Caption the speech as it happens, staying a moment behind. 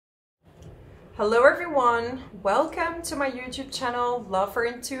Hello everyone, welcome to my YouTube channel, Love for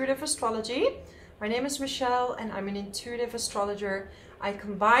Intuitive Astrology. My name is Michelle and I'm an intuitive astrologer. I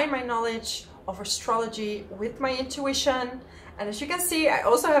combine my knowledge of astrology with my intuition, and as you can see I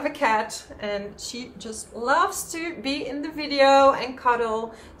also have a cat and she just loves to be in the video and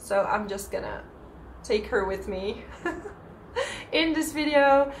cuddle, so I'm just gonna take her with me in this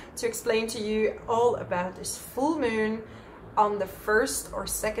video to explain to you all about this full moon on the 1st or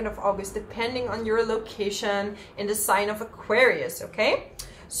 2nd of August, depending on your location in the sign of Aquarius, okay?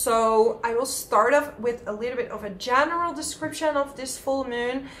 So I will start off with a little bit of a general description of this full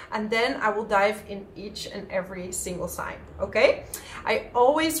moon, and then I will dive in each and every single sign, okay? I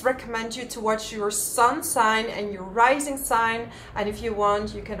always recommend you to watch your sun sign and your rising sign, and if you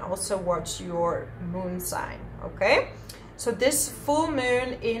want, you can also watch your moon sign, okay? So this full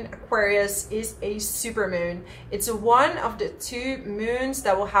moon in Aquarius is a super moon. It's one of the 2 moons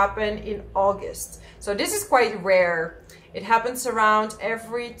that will happen in August. So this is quite rare. It happens around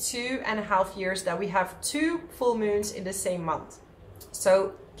every 2.5 years that we have 2 full moons in the same month.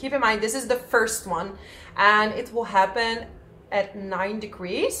 So keep in mind, this is the first one and it will happen at 9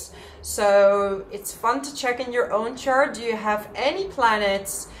 degrees. So it's fun to check in your own chart. Do you have any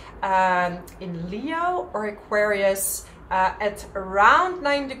planets in Leo or Aquarius at around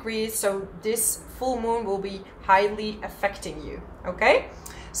 9 degrees? So this full moon will be highly affecting you, okay?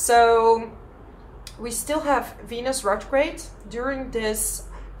 So we still have Venus retrograde during this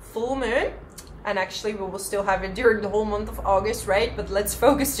full moon, and actually we will still have it during the whole month of August, right? But let's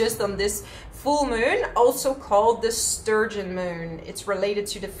focus just on this full moon, also called the Sturgeon moon. It's related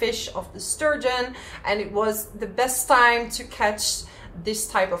to the fish of the sturgeon, and it was the best time to catch this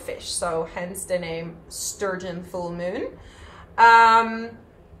type of fish, so hence the name Sturgeon full moon.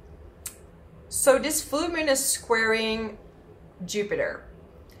 So this full moon is squaring Jupiter,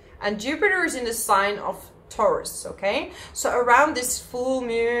 and Jupiter is in the sign of Taurus, okay? So around this full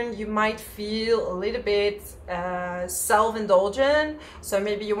moon you might feel a little bit self-indulgent, so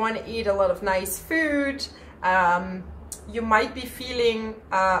maybe you want to eat a lot of nice food. You might be feeling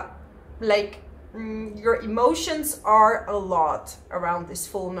like your emotions are a lot around this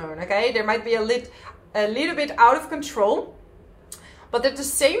full moon, okay? There might be a little bit out of control, but at the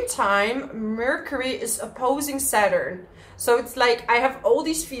same time Mercury is opposing Saturn. So it's like I have all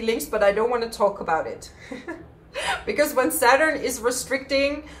these feelings but I don't want to talk about it. Because when Saturn is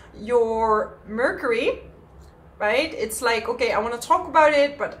restricting your Mercury, right, it's like, okay, I want to talk about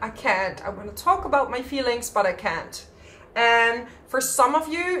it but I can't. I want to talk about my feelings but I can't. And for some of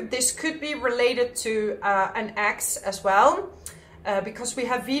you, this could be related to an ex as well, because we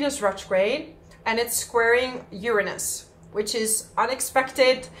have Venus retrograde and it's squaring Uranus, which is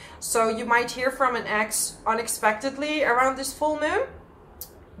unexpected. So you might hear from an ex unexpectedly around this full moon.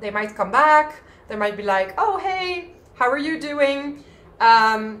 They might come back. They might be like, oh, hey, how are you doing?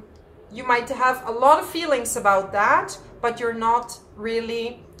 You might have a lot of feelings about that, but you're not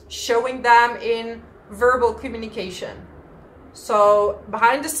really showing them in verbal communication. So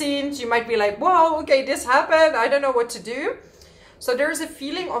behind the scenes, you might be like, whoa, okay, this happened. I don't know what to do. So there's a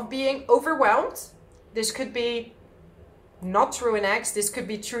feeling of being overwhelmed. This could be not through an ex. This could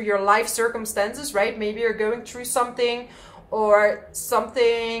be through your life circumstances, right? Maybe you're going through something or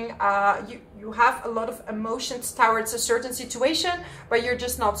something. You have a lot of emotions towards a certain situation, but you're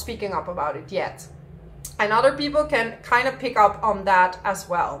just not speaking up about it yet. And other people can kind of pick up on that as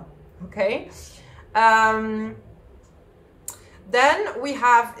well, okay? Then we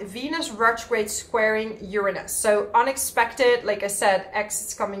have Venus retrograde squaring Uranus. So unexpected, like I said, ex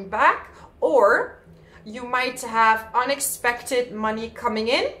is coming back, or you might have unexpected money coming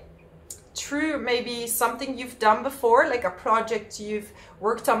in through maybe something you've done before, like a project you've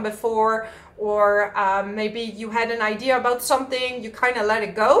worked on before, or maybe you had an idea about something, you kind of let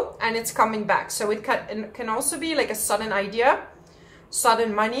it go and it's coming back. So it can also be like a sudden idea,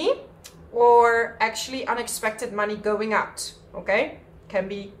 sudden money, or actually unexpected money going out, okay? Can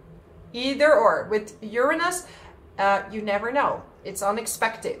be either or. With Uranus, you never know. It's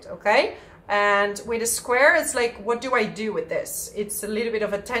unexpected, okay? And with a square, it's like, what do I do with this? It's a little bit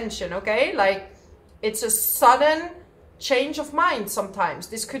of a tension, okay? Like, it's a sudden change of mind sometimes.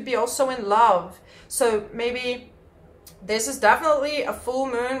 This could be also in love. So maybe this is definitely a full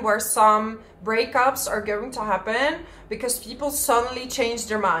moon where some breakups are going to happen because people suddenly change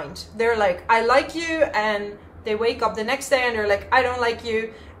their mind. They're like, I like you, and they wake up the next day and they're like, I don't like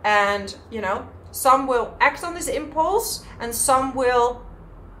you. And, you know, some will act on this impulse and some will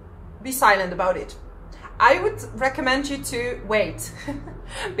be silent about it. I would recommend you to wait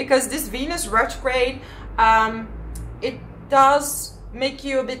because this Venus retrograde, it does make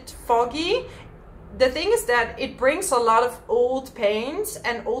you a bit foggy the thing is that it brings a lot of old pains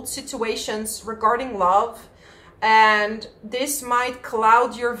and old situations regarding love, and this might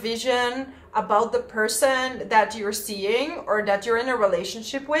cloud your vision about the person that you're seeing or that you're in a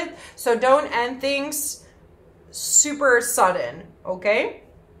relationship with. So don't end things super sudden, okay?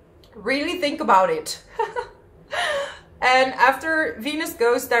 Really think about it. And after Venus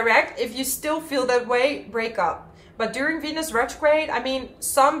goes direct, if you still feel that way, break up. But during Venus retrograde, I mean,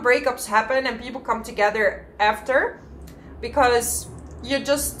 some breakups happen and people come together after, because you're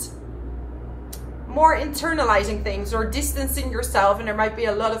just more internalizing things or distancing yourself, and there might be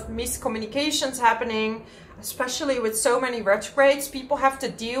a lot of miscommunications happening, especially with so many retrogrades. People have to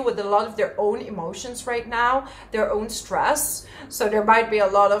deal with a lot of their own emotions right now, their own stress. So there might be a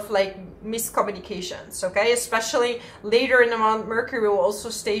lot of like miscommunications, okay? Especially later in the month, Mercury will also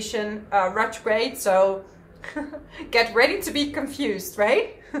station retrograde. So get ready to be confused,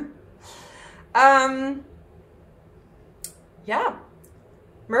 right? Yeah.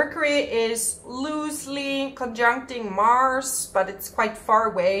 Mercury is loosely conjuncting Mars, but it's quite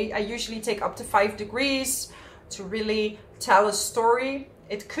far away. I usually take up to 5 degrees to really tell a story.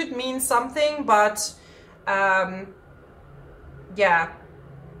 It could mean something, but yeah,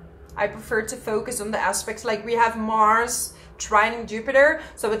 I prefer to focus on the aspects. Like we have Mars trining Jupiter,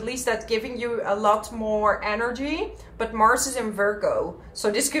 so at least that's giving you a lot more energy, but Mars is in Virgo, so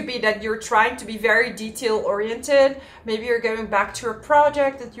this could be that you're trying to be very detail oriented. Maybe you're going back to a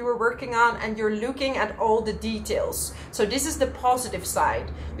project that you were working on and you're looking at all the details. So this is the positive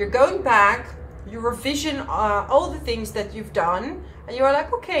side. You're going back, you revision all the things that you've done, and you're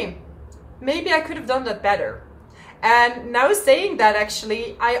like, okay, maybe I could have done that better. And now saying that,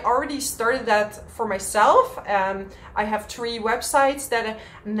 actually, I already started that for myself. I have 3 websites that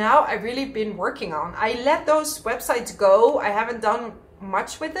now I've really been working on. I let those websites go. I haven't done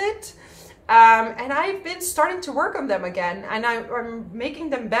much with it. And I've been starting to work on them again. And I'm making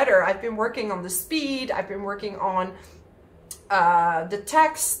them better. I've been working on the speed. I've been working on the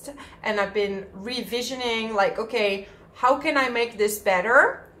text. And I've been revisioning, like, okay, how can I make this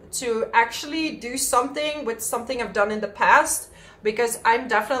better? To actually do something with something I've done in the past, because I'm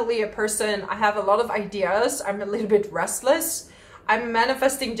definitely a person, I have a lot of ideas, I'm a little bit restless. I'm a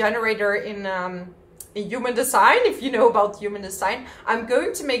manifesting generator in human design, if you know about human design. I'm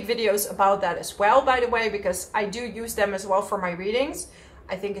going to make videos about that as well, by the way, because I do use them as well for my readings.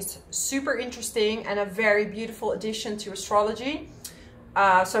 I think it's super interesting and a very beautiful addition to astrology.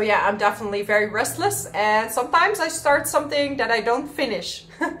 So yeah, I'm definitely very restless, and sometimes I start something that I don't finish.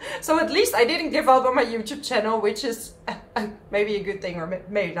 So at least I didn't give up on my YouTube channel, which is maybe a good thing, or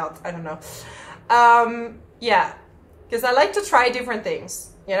maybe not, I don't know. Yeah, because I like to try different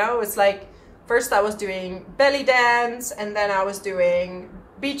things, you know. It's like, first I was doing belly dance, and then I was doing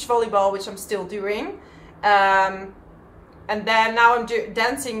beach volleyball, which I'm still doing. And then now I'm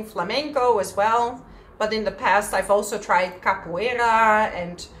dancing flamenco as well. But in the past, I've also tried capoeira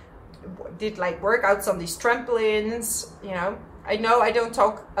and did like workouts on these trampolines, you know. I know I don't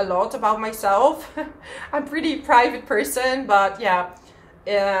talk a lot about myself. I'm a pretty private person, but yeah,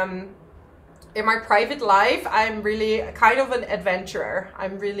 in my private life, I'm really kind of an adventurer.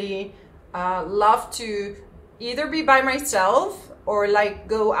 I'm really love to either be by myself or like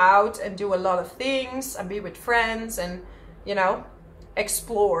go out and do a lot of things and be with friends and, you know,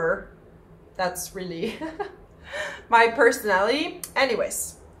 explore. That's really my personality.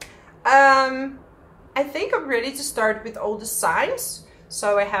 Anyways, I think I'm ready to start with all the signs.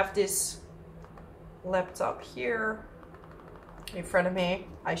 So I have this laptop here in front of me.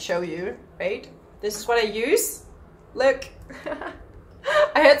 I show you, right? This is what I use. Look.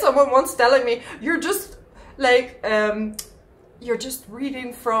 I had someone once telling me, you're just like, you're just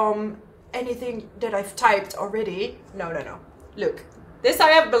reading from anything that I've typed already. No, no, no. Look. This I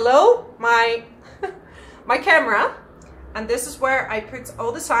have below my my camera, and this is where I put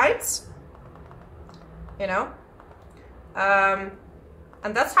all the signs, you know,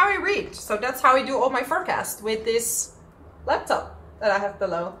 and that's how I read. So that's how I do all my forecast, with this laptop that I have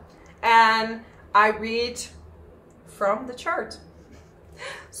below, and I read from the chart.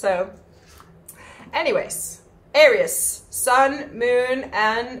 So anyways, Aries, sun, moon,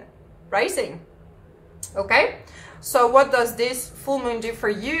 and rising. Okay. So what does this full moon do for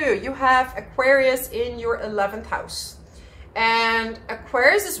you? You have Aquarius in your 11th house. And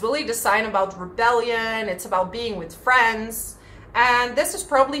Aquarius is really the sign about rebellion. It's about being with friends. And this is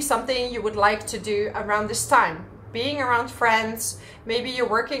probably something you would like to do around this time. Being around friends. Maybe you're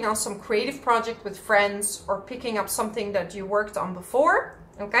working on some creative project with friends, or picking up something that you worked on before.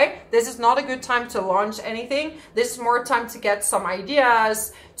 Okay, this is not a good time to launch anything. This is more time to get some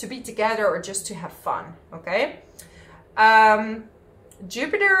ideas, to be together, or just to have fun. Okay.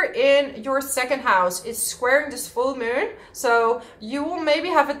 Jupiter in your second house is squaring this full moon, so you will maybe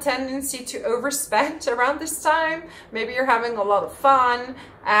have a tendency to overspend around this time. Maybe you're having a lot of fun,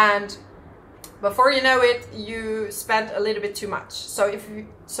 and before you know it, you spend a little bit too much.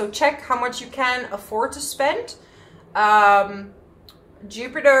 So check how much you can afford to spend.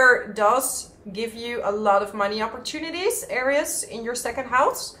 Jupiter does give you a lot of money opportunities, Aries, in your second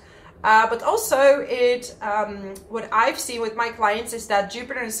house. But also what I've seen with my clients is that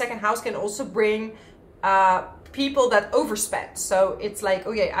Jupiter in the second house can also bring people that overspend. So it's like,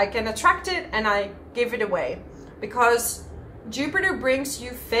 okay, I can attract it and I give it away, because Jupiter brings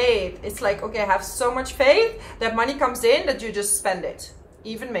you faith. It's like, okay, I have so much faith that money comes in that you just spend it,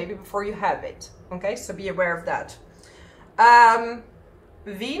 even maybe before you have it. Okay, so be aware of that.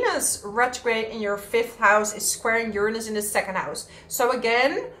 Venus retrograde in your fifth house is squaring Uranus in the second house. So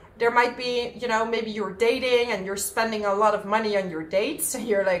again, there might be, you know, maybe you're dating and you're spending a lot of money on your dates. And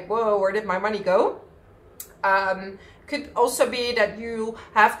you're like, whoa, where did my money go? Could also be that you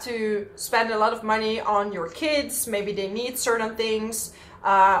have to spend a lot of money on your kids. Maybe they need certain things.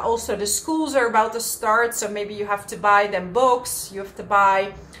 Also, the schools are about to start. So maybe you have to buy them books. You have to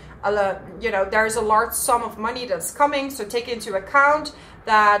buy, you know, there's a large sum of money that's coming. So take into account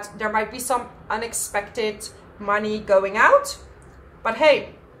that there might be some unexpected money going out. But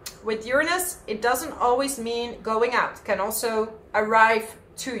hey, with Uranus, it doesn't always mean going out. It can also arrive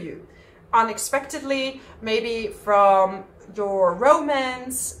to you unexpectedly, maybe from your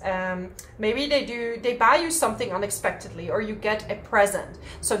romance. Maybe they buy you something unexpectedly, or you get a present.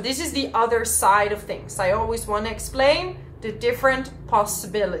 So this is the other side of things. I always want to explain the different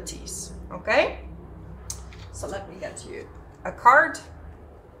possibilities. Okay, so let me get you a card.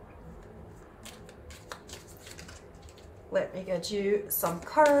 Let me get you some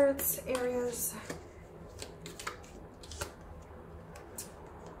cards, Aries.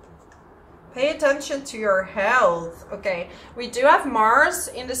 Pay attention to your health. Okay, we do have Mars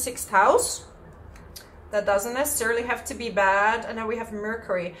in the sixth house. That doesn't necessarily have to be bad. And then we have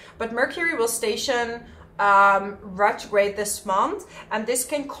Mercury. But Mercury will station retrograde this month, and this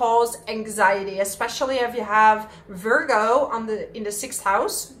can cause anxiety, especially if you have Virgo in the sixth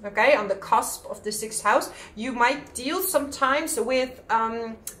house. Okay, on the cusp of the sixth house, you might deal sometimes with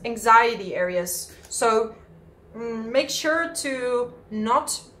anxiety areas. So make sure to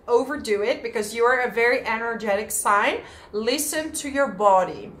not overdo it, because you are a very energetic sign. Listen to your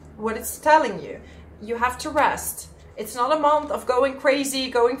body, what it's telling you. You have to rest. It's not a month of going crazy,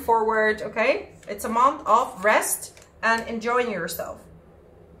 going forward, okay? It's a month of rest and enjoying yourself.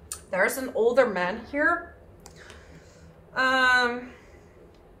 There's an older man here. I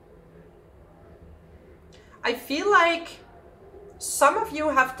feel like some of you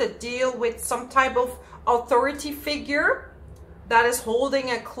have to deal with some type of authority figure that is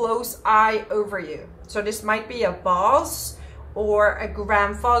holding a close eye over you. So this might be a boss or a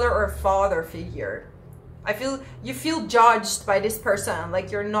grandfather or father figure. You feel judged by this person,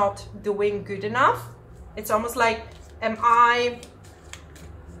 like you're not doing good enough. It's almost like, am I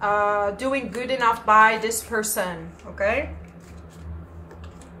doing good enough by this person? Okay.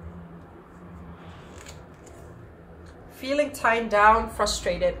 Feeling tied down,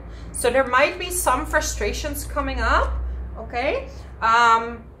 frustrated. So there might be some frustrations coming up. Okay.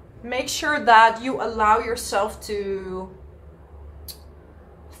 Make sure that you allow yourself to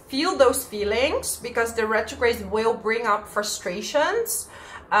feel those feelings, because the retrogrades will bring up frustrations.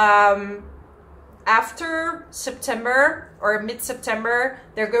 After September or mid-September,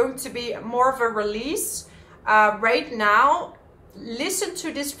 they're going to be more of a release. Right now, listen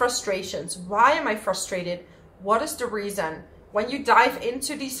to these frustrations. Why am I frustrated? What is the reason? When you dive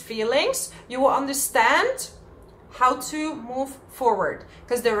into these feelings, you will understand how to move forward,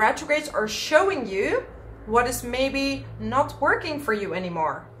 because the retrogrades are showing you what is maybe not working for you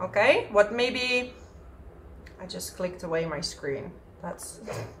anymore. Okay, what maybe I just clicked away my screen. That's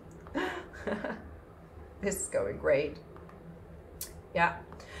this is going great. Yeah,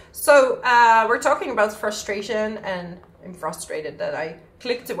 so we're talking about frustration, and I'm frustrated that I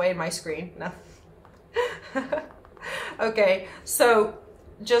clicked away my screen. No. Okay, so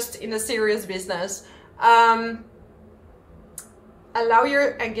just in a serious business, allow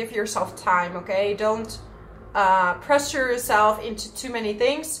and give yourself time. Okay, don't pressure yourself into too many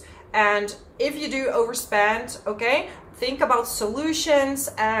things. And if you do overspend, okay, think about solutions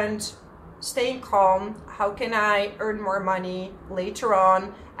and staying calm? How can I earn more money later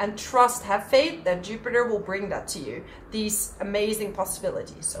on? And trust, have faith that Jupiter will bring that to you. These amazing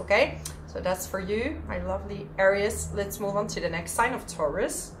possibilities, okay? So that's for you, my lovely Aries. Let's move on to the next sign of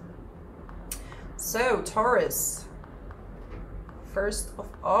Taurus. So Taurus, 1st of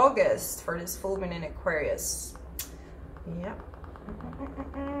August for this full moon in Aquarius. Yep.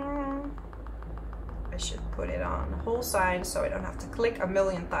 I should put it on the whole sign so I don't have to click a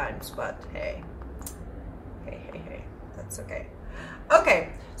million times, but hey, that's okay. Okay,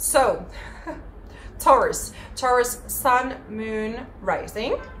 so Taurus, sun, moon,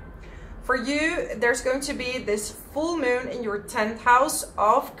 rising. For you, there's going to be this full moon in your 10th house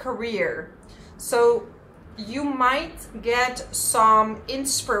of career. So you might get some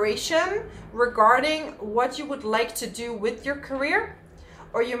inspiration regarding what you would like to do with your career,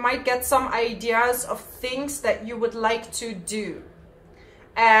 or you might get some ideas of things that you would like to do.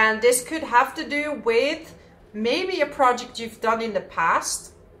 And this could have to do with maybe a project you've done in the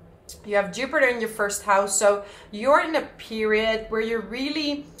past. You have Jupiter in your 1st house, so you're in a period where you're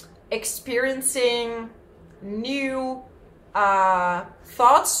really experiencing new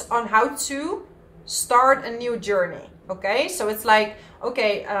thoughts on how to start a new journey. Okay, so it's like,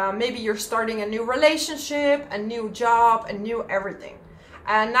 okay, maybe you're starting a new relationship, a new job, a new everything.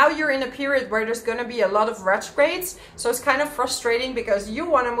 And now you're in a period where there's going to be a lot of retrogrades. So it's kind of frustrating because you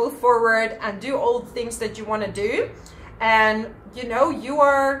want to move forward and do all the things that you want to do. And, you know, you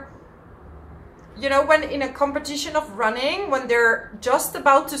are, you know, when in a competition of running, when they're just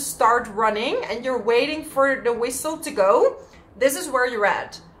about to start running and you're waiting for the whistle to go, this is where you're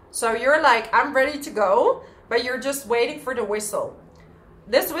at. So you're like, I'm ready to go, but you're just waiting for the whistle.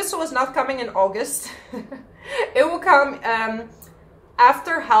 This whistle is not coming in August. It will come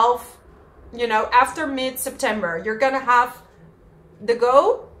after half, you know, after mid-September. You're gonna have the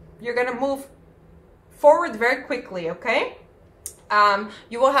go. You're gonna move forward very quickly, okay?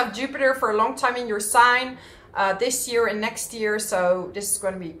 You will have Jupiter for a long time in your sign this year and next year, so this is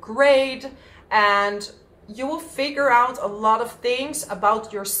going to be great. And you will figure out a lot of things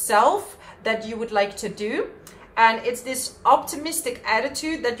about yourself that you would like to do. And it's this optimistic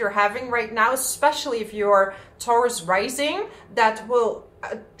attitude that you're having right now, especially if you're Taurus rising, that will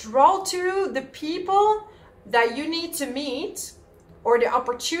draw to the people that you need to meet, or the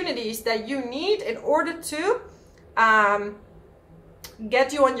opportunities that you need in order to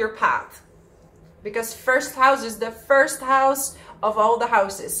get you on your path. Because 1st house is the 1st house of all the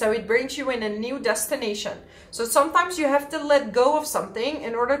houses, so it brings you in a new destination. So sometimes you have to let go of something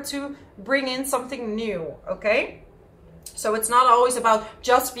in order to bring in something new, okay? So it's not always about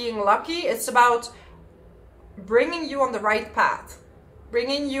just being lucky, it's about bringing you on the right path,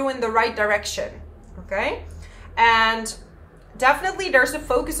 bringing you in the right direction, okay? And definitely there's a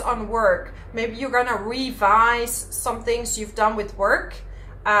focus on work. Maybe you're gonna revise some things you've done with work.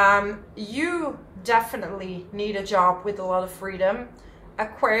 You definitely need a job with a lot of freedom.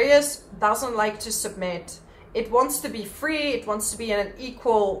 Aquarius doesn't like to submit. It wants to be free. It wants to be in an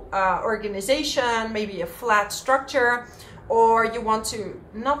equal organization, maybe a flat structure, or you want to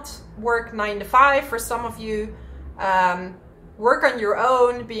not work 9 to 5. For some of you, work on your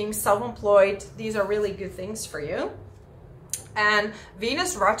own, being self-employed. These are really good things for you. And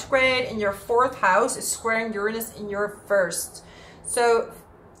Venus retrograde in your 4th house is squaring Uranus in your 1st. So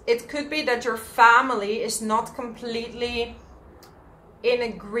it could be that your family is not completely in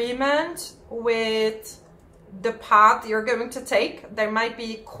agreement with the path you're going to take. They might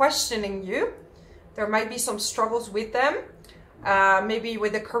be questioning you. There might be some struggles with them. Maybe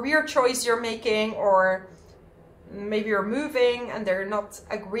with the career choice you're making, or maybe you're moving and they're not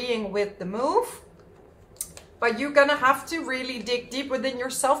agreeing with the move. But you're gonna have to really dig deep within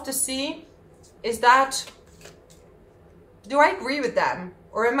yourself to see, do I agree with them?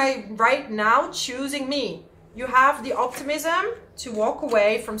 Or am I right now choosing me? You have the optimism to walk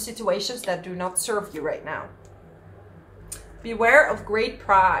away from situations that do not serve you right now. Beware of great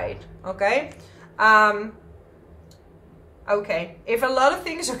pride, okay? Okay, if a lot of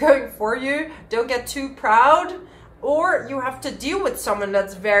things are going for you, don't get too proud, or you have to deal with someone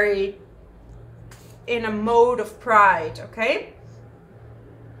that's very in a mode of pride, okay?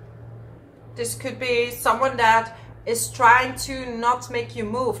 This could be someone that is trying to not make you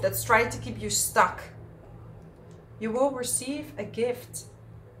move, that's trying to keep you stuck. You will receive a gift,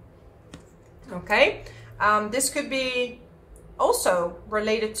 okay? This could be also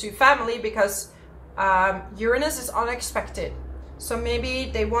related to family, because Uranus is unexpected. So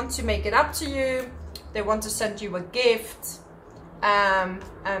maybe they want to make it up to you, they want to send you a gift, and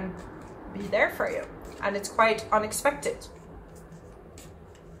be there for you. And it's quite unexpected.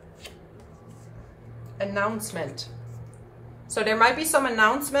 announcement. So there might be some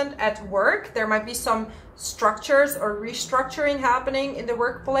announcement at work. There might be some structures or restructuring happening in the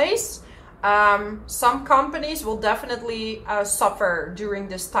workplace. Some companies will definitely suffer during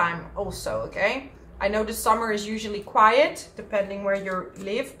this time also, okay? I know the summer is usually quiet, depending where you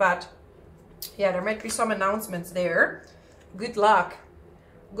live, but yeah, there might be some announcements there. Good luck.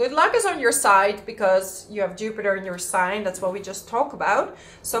 Good luck is on your side because you have Jupiter in your sign. That's what we just talked about.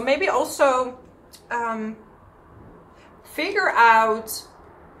 So maybe also figure out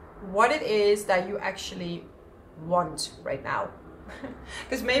what it is that you actually want right now.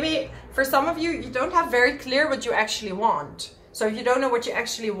 Because maybe for some of you, you don't have very clear what you actually want. So if you don't know what you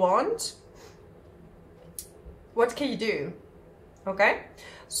actually want, what can you do? Okay,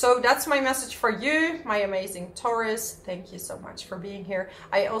 so that's my message for you, my amazing Taurus. Thank you so much for being here.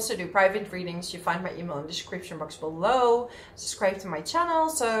 I also do private readings. You find my email in the description box below. Subscribe to my channel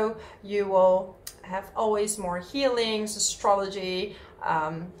so you will have always more healings, astrology,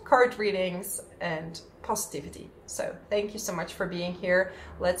 card readings, and positivity. So thank you so much for being here.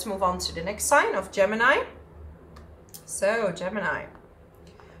 Let's move on to the next sign of Gemini. So Gemini,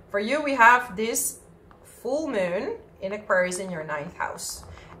 for you we have this full moon in Aquarius in your 9th house,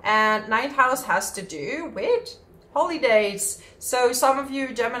 and 9th house has to do with holidays. So some of you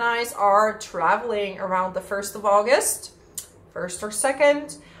Geminis are traveling around the 1st of August, 1st or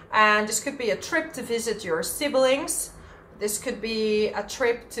 2nd, and this could be a trip to visit your siblings. This could be a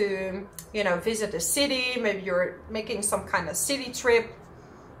trip to, you know, visit a city. Maybe you're making some kind of city trip.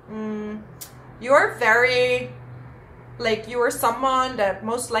 You're very, like, you are someone that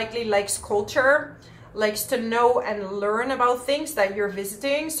most likely likes culture, likes to know and learn about things that you're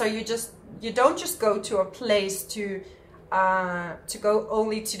visiting. So you don't just go to a place to go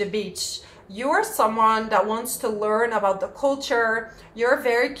only to the beach. You are someone that wants to learn about the culture. You're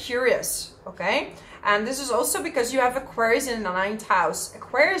very curious, okay? And this is also because you have Aquarius in the 9th house.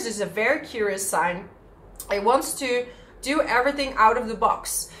 Aquarius is a very curious sign. It wants to do everything out of the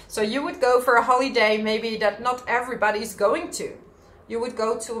box. So you would go for a holiday maybe that not everybody's going to. You would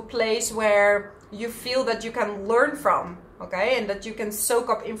go to a place where you feel that you can learn from, okay? And that you can soak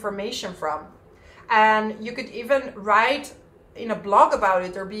up information from. And you could even write in a blog about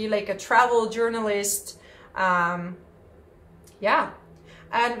it or be like a travel journalist. Yeah.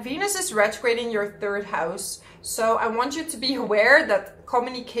 And Venus is retrograde in your 3rd house. So I want you to be aware that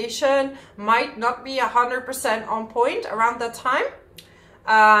communication might not be 100% on point around that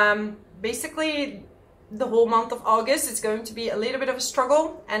time. Basically, the whole month of August is going to be a little bit of a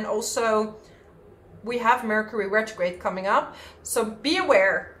struggle. And also, we have Mercury retrograde coming up. So be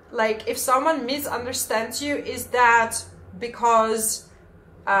aware, like if someone misunderstands you, is that because,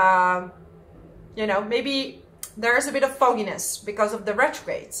 you know, maybe there's a bit of fogginess because of the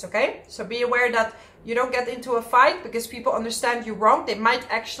retrogrades, okay? So be aware that you don't get into a fight because people understand you wrong. They might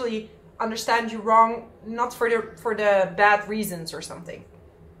actually understand you wrong, not for the bad reasons or something.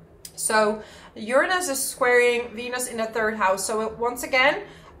 So Uranus is squaring Venus in the 3rd house. So once again,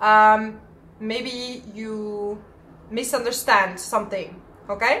 maybe you misunderstand something,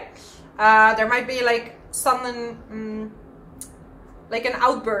 okay? There might be like something, like an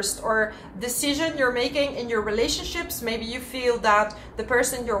outburst or decision you're making in your relationships. Maybe you feel that the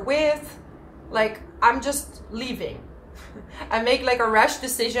person you're with, like, I'm just leaving. I make like a rash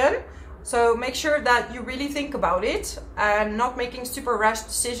decision. So make sure that you really think about it and not making super rash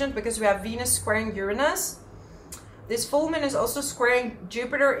decisions, because we have Venus squaring Uranus. This full moon is also squaring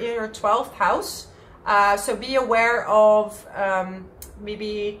Jupiter in your 12th house. So be aware of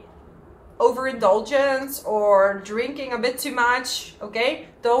maybe overindulgence or drinking a bit too much, okay?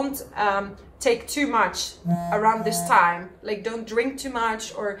 Don't take too much around this time. Like, don't drink too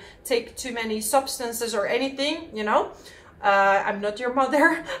much or take too many substances or anything, you know? I'm not your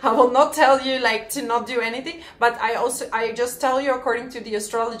mother. I will not tell you like to not do anything, but I just tell you according to the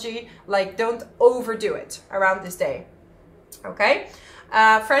astrology, like, don't overdo it around this day, okay?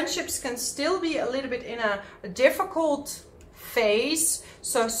 Friendships can still be a little bit in a difficult phase,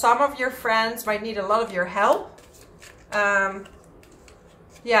 so some of your friends might need a lot of your help.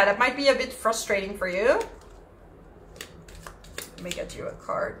 Yeah, that might be a bit frustrating for you. Let me get you a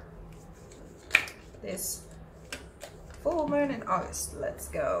card. This full moon in August. Let's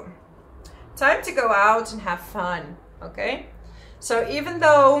go. Time to go out and have fun, okay? So even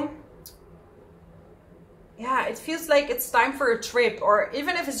though, yeah, it feels like it's time for a trip, or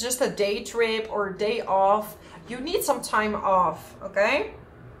even if it's just a day trip or a day off, you need some time off, okay?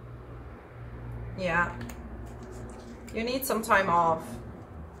 Yeah, you need some time off.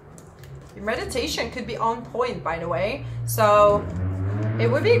 Your meditation could be on point, by the way. So It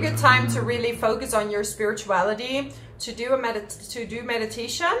would be a good time to really focus on your spirituality, to do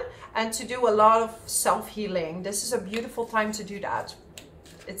meditation, and to do a lot of self-healing. This is a beautiful time to do that.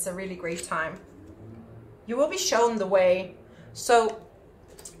 It's a really great time. You will be shown the way. So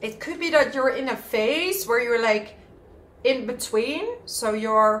it could be that you're in a phase where you're like in between. So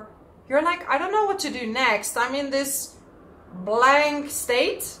you're like, I don't know what to do next. I'm in this blank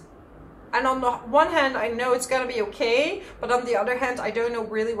state. And on the one hand, I know it's gonna be okay. But on the other hand, I don't know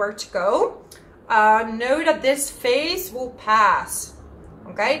really where to go. Know that this phase will pass.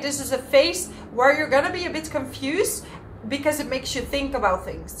 Okay, this is a phase where you're gonna be a bit confused because it makes you think about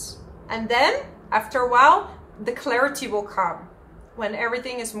things. And then after a while, the clarity will come when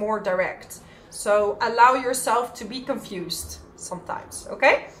everything is more direct. So allow yourself to be confused sometimes,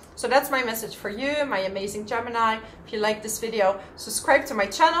 okay? So that's my message for you, my amazing Gemini. If you like this video, subscribe to my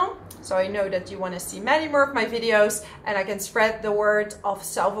channel so I know that you want to see many more of my videos and I can spread the word of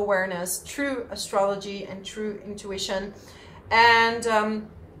self-awareness, true astrology and true intuition. And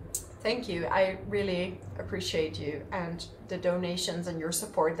thank you. I really appreciate you and the donations and your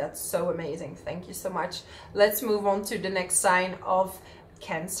support. That's so amazing. Thank you so much. Let's move on to the next sign of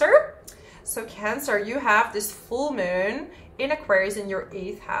Cancer. So Cancer, you have this full moon in Aquarius in your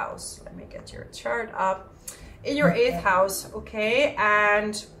 8th house. Let me get your chart up. In your 8th house, okay?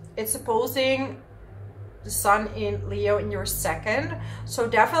 And it's opposing the sun in Leo in your 2nd. So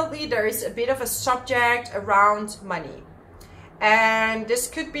definitely there is a bit of a subject around money. And this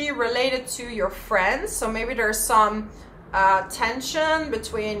could be related to your friends. So maybe there's some tension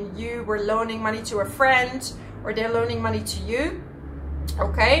between you were loaning money to a friend or they're loaning money to you.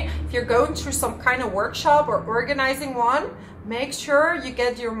 Okay, if you're going through some kind of workshop or organizing one, make sure you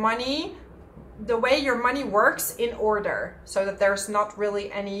get your money, the way your money works, in order so that there's not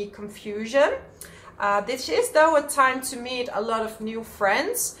really any confusion. This is though a time to meet a lot of new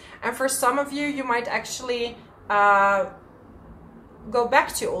friends, and for some of you, you might actually go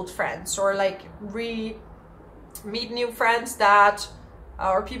back to old friends or like meet new friends that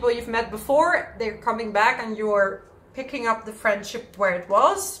or people you've met before. They're coming back and you're picking up the friendship where it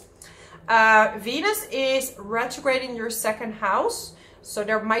was. Venus is retrograde in your 2nd house, so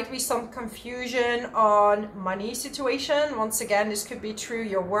there might be some confusion on money situation. Once again, this could be through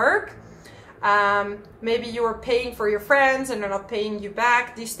your work. Maybe you are paying for your friends and they're not paying you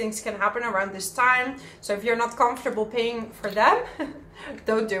back. These things can happen around this time. So if you're not comfortable paying for them,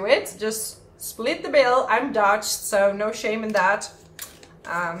 don't do it. Just split the bill. I'm Dutch, so no shame in that.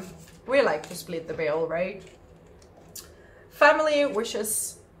 We like to split the bill, right? Family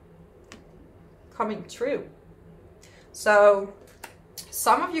wishes coming true. So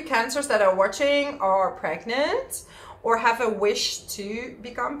some of you Cancers that are watching are pregnant or have a wish to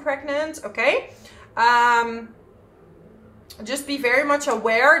become pregnant, okay? Just be very much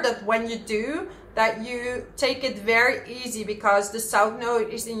aware that when you do, that you take it very easy because the South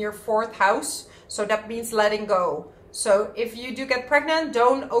Node is in your 4th house. So that means letting go. So if you do get pregnant,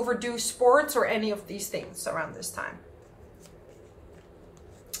 don't overdo sports or any of these things around this time.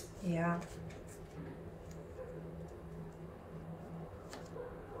 Yeah.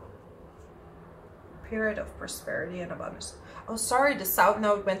 Period of prosperity and abundance. Oh, sorry, the South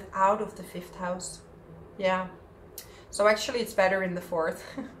Node went out of the 5th house. Yeah. So actually it's better in the 4th.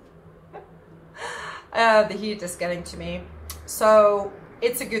 The heat is getting to me. So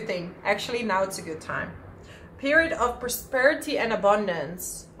it's a good thing. Actually, now it's a good time. Period of prosperity and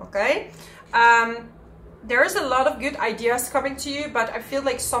abundance. Okay. There's a lot of good ideas coming to you, but I feel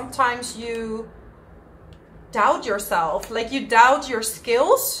like sometimes you doubt yourself. Like you doubt your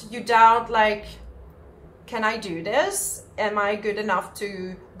skills. You doubt like, can I do this? Am I good enough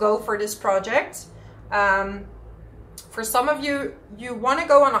to go for this project? For some of you, you want to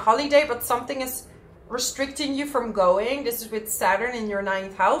go on a holiday, but something is restricting you from going. This is with Saturn in your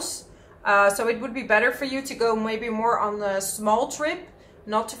 9th house. So it would be better for you to go maybe more on a small trip,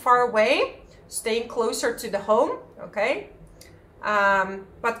 not too far away. Staying closer to the home, okay?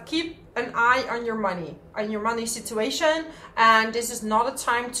 But keep an eye on your money situation. And this is not a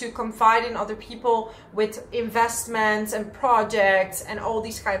time to confide in other people with investments and projects and all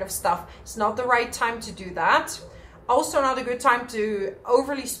these kind of stuff. It's not the right time to do that. Also not a good time to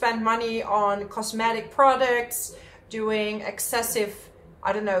overly spend money on cosmetic products, doing excessive,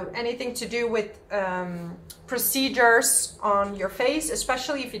 I don't know, anything to do with procedures on your face,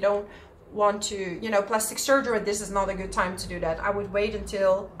 especially if you don't want to, you know, plastic surgery. This is not a good time to do that. I would wait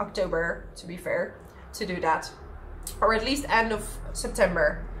until October, to be fair, to do that, or at least end of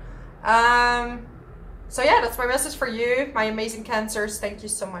September. So yeah, that's my message for you, my amazing Cancers. Thank you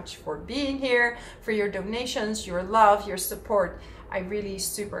so much for being here, for your donations, your love, your support. I really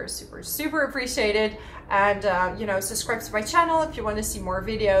super appreciate it. And you know, subscribe to my channel if you want to see more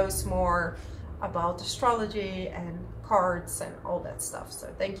videos, more about astrology and cards and all that stuff. So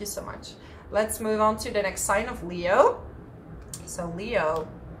thank you so much. Let's move on to the next sign of Leo. So Leo,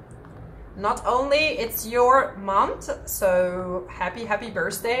 not only it's your month, so happy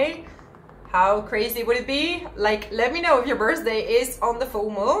birthday. How crazy would it be? Like, let me know if your birthday is on the full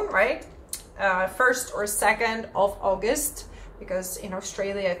moon, right? 1st or 2nd of August, because in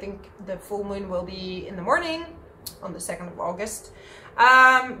Australia I think the full moon will be in the morning on the 2nd of August.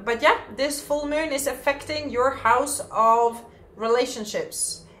 But yeah, this full moon is affecting your house of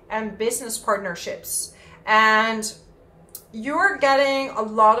relationships and business partnerships, and you're getting a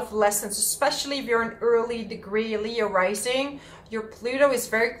lot of lessons, especially if you're an early degree Leo rising. Your Pluto is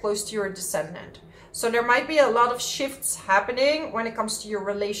very close to your descendant. So there might be a lot of shifts happening when it comes to your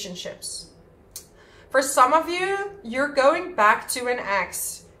relationships. For some of you, you're going back to an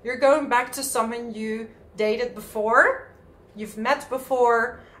ex. You're going back to someone you dated before, you've met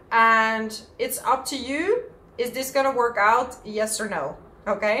before, and it's up to you. Is this going to work out? Yes or no?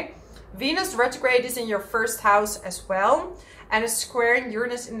 Okay. Venus retrograde is in your 1st house as well, and it's squaring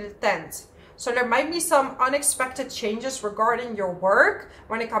Uranus in the 10th. So there might be some unexpected changes regarding your work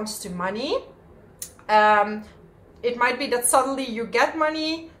when it comes to money. It might be that suddenly you get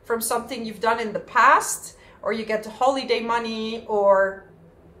money from something you've done in the past, or you get holiday money, or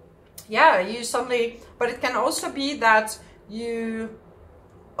yeah, you suddenly, but it can also be that you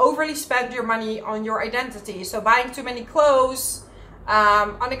overly spend your money on your identity. So buying too many clothes,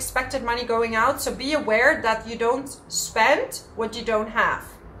 unexpected money going out. So be aware that you don't spend what you don't have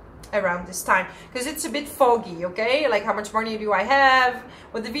around this time, because it's a bit foggy, okay? Like, how much money do I have?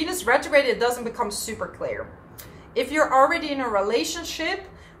 With the Venus retrograde, it doesn't become super clear. If you're already in a relationship,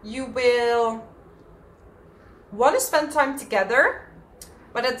 you will want to spend time together,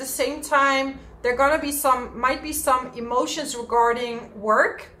 but at the same time, there gonna be might be some emotions regarding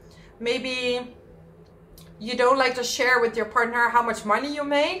work. Maybe you don't like to share with your partner how much money you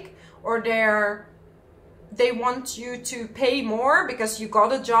make, or they want you to pay more because you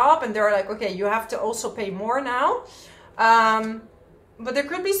got a job, and they're like, okay, you have to also pay more now. But there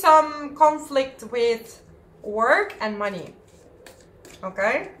could be some conflict with work and money,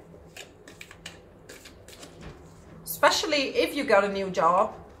 okay? Especially if you got a new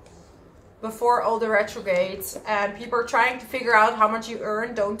job before all the retrogrades and people are trying to figure out how much you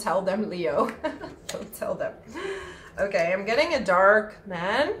earn. Don't tell them, Leo. Don't tell them. Okay, I'm getting a dark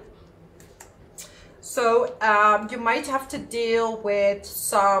man. So you might have to deal with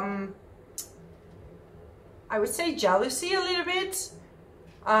some, I would say, jealousy a little bit,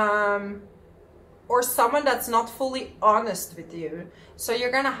 or someone that's not fully honest with you. So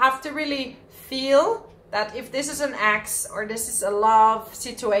you're gonna have to really feel that if this is an ex or this is a love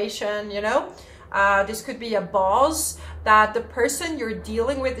situation, you know, this could be a boss, that the person you're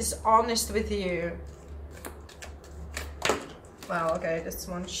dealing with is honest with you. Wow, okay, this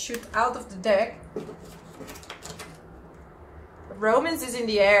one shoot out of the deck. Romance is in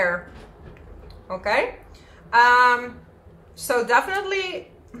the air, okay? So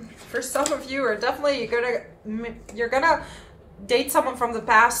definitely, for some of you, you're gonna date someone from the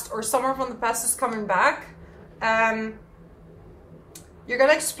past, or someone from the past is coming back. You're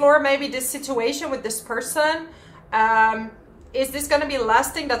gonna explore maybe this situation with this person. Is this gonna be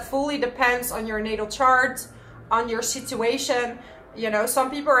lasting? That fully depends on your natal chart, on your situation. You know, some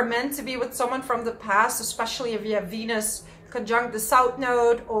people are meant to be with someone from the past, especially if you have Venus conjunct the South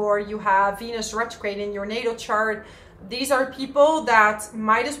Node, or you have Venus retrograde in your natal chart. These are people that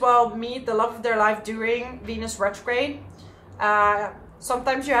might as well meet the love of their life during Venus retrograde.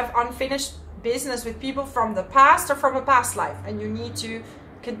 Sometimes you have unfinished business with people from the past or from a past life, and you need to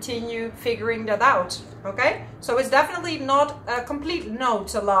continue figuring that out, okay? So it's definitely not a complete no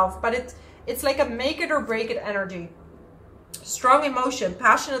to love, but it's like a make it or break it energy. Strong emotion,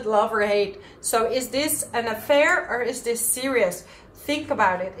 passionate love or hate. So is this an affair or is this serious? Think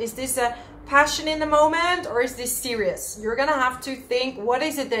about it. Is this a passion in the moment, or is this serious? You're gonna have to think, what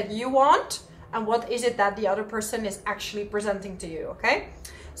is it that you want and what is it that the other person is actually presenting to you, okay?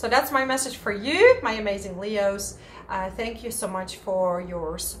 So that's my message for you, my amazing Leos. Thank you so much for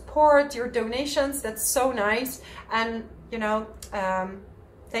your support, your donations. That's so nice. And, you know,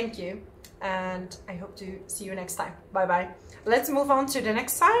 thank you. And I hope to see you next time. Bye-bye. Let's move on to the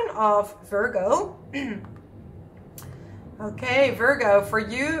next sign of Virgo. Okay, Virgo, for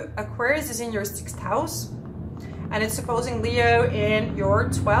you, Aquarius is in your 6th house. And it's opposing Leo in your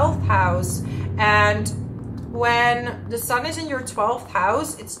 12th house. And when the sun is in your 12th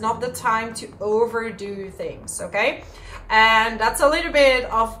house, it's not the time to overdo things, okay? And that's a little bit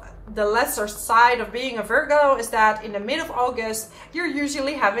of the lesser side of being a Virgo, is that in the mid of August, you're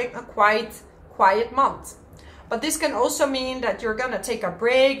usually having a quite quiet month. But this can also mean that you're gonna take a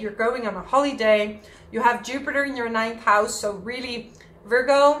break, you're going on a holiday, you have Jupiter in your 9th house. So really,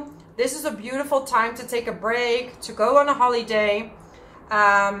 Virgo, this is a beautiful time to take a break, to go on a holiday.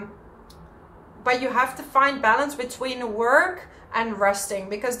 But you have to find balance between work and resting,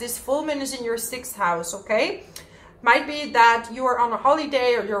 because this full moon is in your 6th house, okay? Might be that you are on a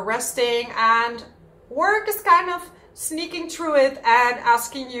holiday or you're resting and work is kind of sneaking through it and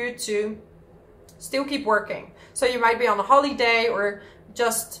asking you to still keep working. So you might be on a holiday, or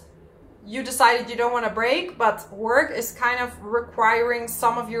just you decided you don't want to break, but work is kind of requiring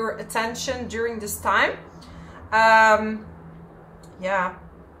some of your attention during this time. Yeah.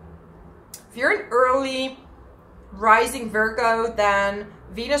 If you're an early rising Virgo, then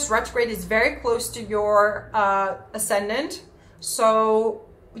Venus retrograde is very close to your ascendant. So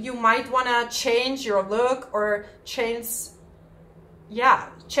you might want to change your look, or change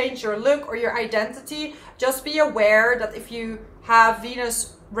your look or your identity. Just be aware that if you have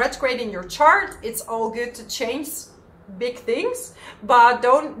Venus retrograde in your chart, it's all good to change big things, but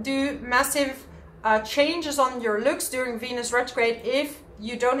don't do massive changes on your looks during Venus retrograde if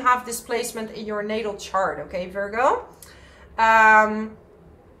you don't have this placement in your natal chart, okay, Virgo?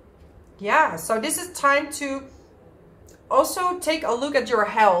 Yeah, so this is time to also take a look at your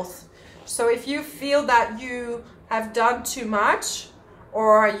health. So if you feel that you have done too much,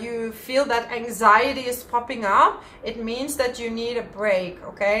 or you feel that anxiety is popping up, it means that you need a break,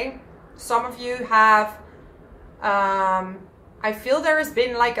 okay? Some of you have, I feel there has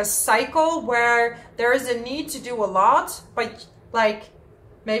been like a cycle where there is a need to do a lot, but like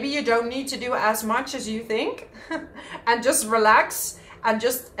maybe you don't need to do as much as you think and just relax and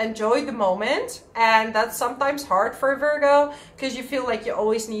just enjoy the moment. And that's sometimes hard for Virgo because you feel like you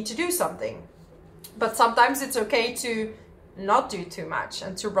always need to do something. But sometimes it's okay to not do too much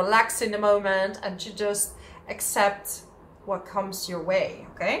and to relax in the moment and to just accept what comes your way,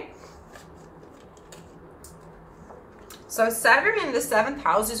 okay? So Saturn in the 7th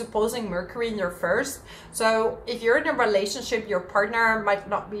house is opposing Mercury in your 1st. So if you're in a relationship, your partner might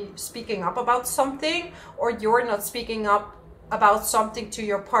not be speaking up about something, or you're not speaking up about something to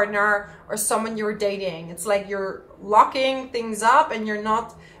your partner or someone you're dating. It's like you're locking things up and you're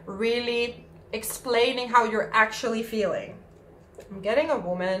not really explaining how you're actually feeling. I'm getting a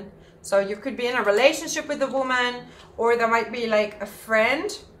woman. So you could be in a relationship with a woman, or there might be like a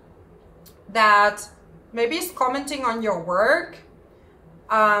friend that maybe is commenting on your work,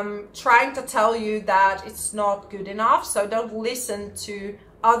 trying to tell you that it's not good enough. So don't listen to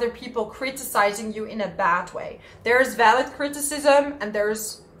other people criticizing you in a bad way. There's valid criticism and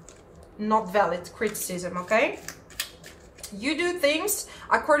there's not valid criticism, okay? You do things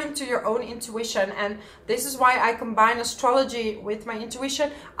according to your own intuition, and this is why I combine astrology with my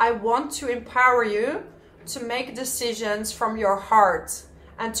intuition. I want to empower you to make decisions from your heart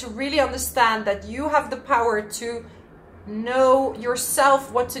and to really understand that you have the power to know yourself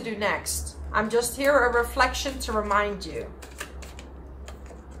what to do next. I'm just here a reflection to remind you.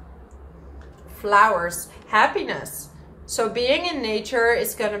 Flowers, happiness. So being in nature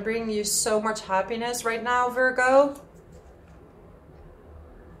is going to bring you so much happiness right now, Virgo.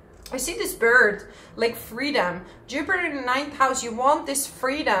 I see this bird, like freedom. Jupiter in the 9th house, you want this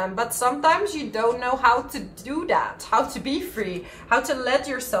freedom, but sometimes you don't know how to do that, how to be free, how to let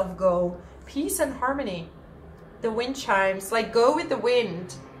yourself go. Peace and harmony. The wind chimes, like go with the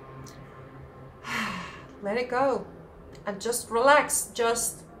wind. Let it go and just relax,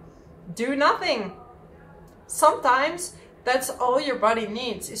 just do nothing. Sometimes that's all your body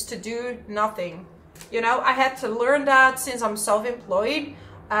needs, is to do nothing. You know, I had to learn that since I'm self-employed.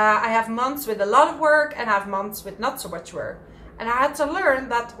 I have months with a lot of work and I have months with not so much work. And I had to learn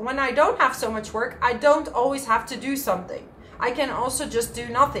that when I don't have so much work, I don't always have to do something. I can also just do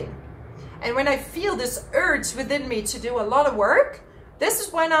nothing. And when I feel this urge within me to do a lot of work, this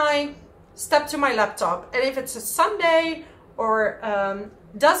is when I step to my laptop. And if it's a Sunday or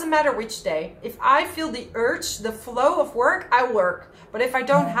doesn't matter which day, if I feel the urge, the flow of work, I work. But if I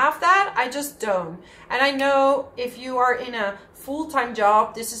don't have that, I just don't. And I know if you are in a full-time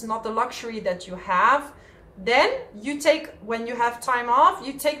job, this is not the luxury that you have. Then you take, when you have time off,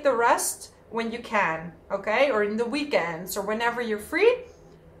 you take the rest when you can, okay? Or in the weekends or whenever you're free.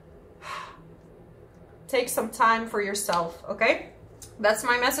 Take some time for yourself, okay? That's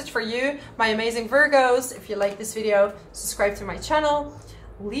my message for you, my amazing Virgos. If you like this video, subscribe to my channel.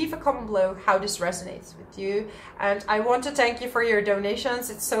 leave a comment below how this resonates with you. And I want to thank you for your donations.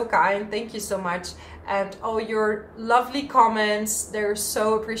 It's so kind. Thank you so much. And all your lovely comments, they're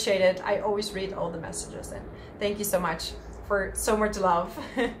so appreciated. I always read all the messages, and thank you so much for so much love.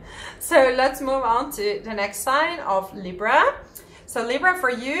 So let's move on to the next sign of Libra. So Libra, for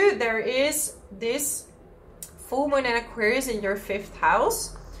you, there is this full moon in Aquarius in your 5th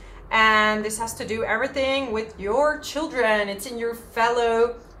house. And this has to do everything with your children. It's in your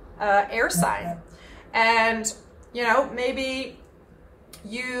fellow air sign. And, you know, maybe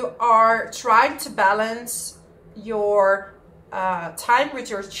you are trying to balance your time with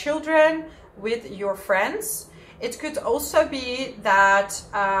your children, with your friends. It could also be that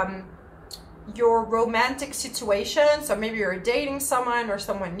your romantic situation, so maybe you're dating someone or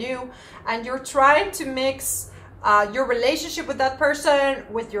someone new, and you're trying to mix your relationship with that person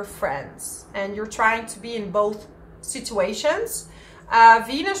with your friends, and you're trying to be in both situations.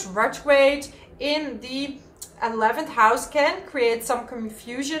 Venus retrograde in the 11th house can create some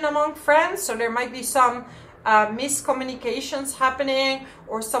confusion among friends, so there might be some miscommunications happening,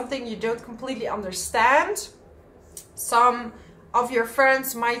 or something you don't completely understand. Some of your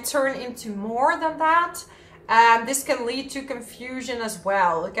friends might turn into more than that, and this can lead to confusion as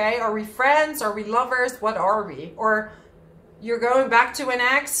well. Okay, are we friends? Are we lovers? What are we? Or you're going back to an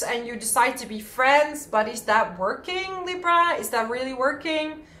ex and you decide to be friends, but is that working, Libra? Is that really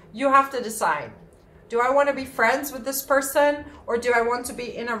working? You have to decide. Do I want to be friends with this person, or do I want to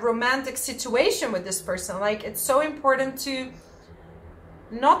be in a romantic situation with this person? Like, it's so important to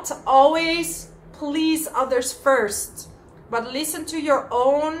not always please others first, but listen to your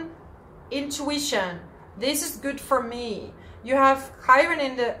own intuition. This is good for me. You have Chiron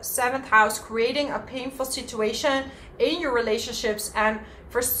in the 7th house, creating a painful situation in your relationships. And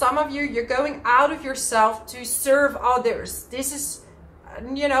for some of you, you're going out of yourself to serve others. This is,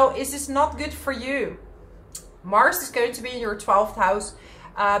 you know, this is not good for you. Mars is going to be in your 12th house.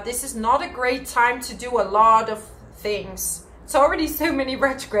 This is not a great time to do a lot of things. It's already so many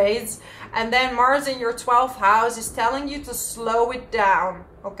retrogrades. And then Mars in your 12th house is telling you to slow it down,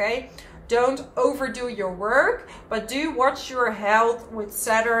 okay? Don't overdo your work, but do watch your health with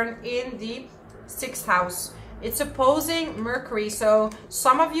Saturn in the 6th house. It's opposing Mercury, so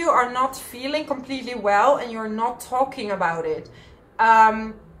some of you are not feeling completely well and you're not talking about it.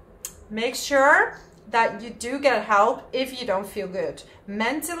 Make sure that you do get help if you don't feel good,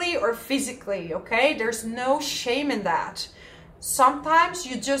 mentally or physically, okay? There's no shame in that. Sometimes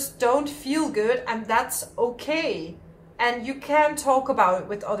you just don't feel good, and that's okay. And you can talk about it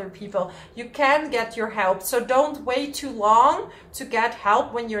with other people. You can get your help. So don't wait too long to get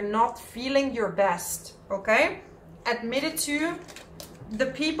help when you're not feeling your best, okay? Admit it to the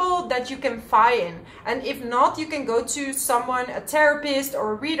people that you can find. And if not, you can go to someone, a therapist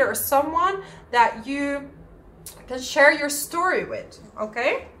or a reader, or someone that you can share your story with,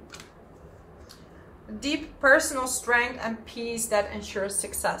 okay? Deep personal strength and peace that ensures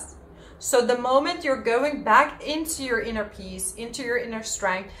success. So the moment you're going back into your inner peace, into your inner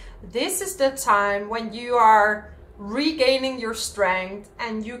strength, this is the time when you are regaining your strength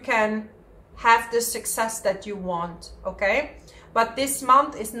and you can have the success that you want, okay? But this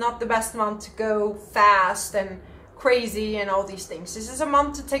month is not the best month to go fast and crazy and all these things. This is a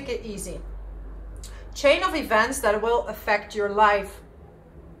month to take it easy. Chain of events that will affect your life.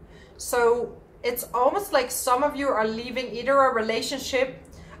 So it's almost like some of you are leaving either a relationship,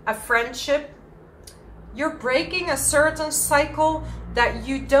 a friendship. You're breaking a certain cycle that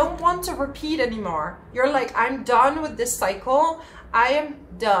you don't want to repeat anymore. You're like, I'm done with this cycle. I am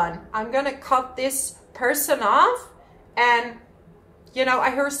done. I'm gonna cut this person off. And you know,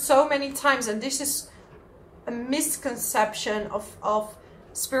 I hear so many times, and this is a misconception of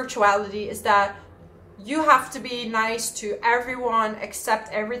spirituality, is that you have to be nice to everyone,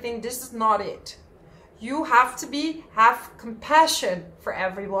 accept everything. This is not it. You have to have compassion for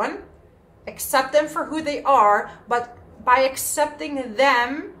everyone, accept them for who they are, but by accepting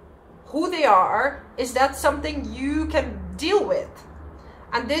them, who they are, is that something you can deal with?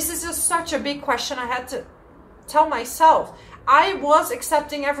 And this is such a big question I had to tell myself. I was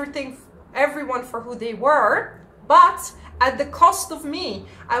accepting everyone for who they were, but at the cost of me.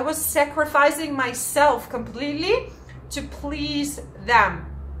 I was sacrificing myself completely to please them.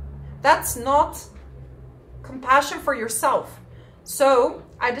 That's not compassion for yourself. So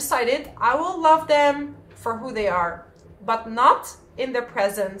I decided I will love them for who they are, but not in their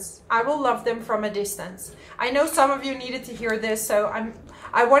presence. I will love them from a distance. I know some of you needed to hear this, so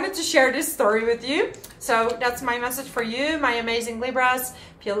I wanted to share this story with you. So that's my message for you, my amazing Libras.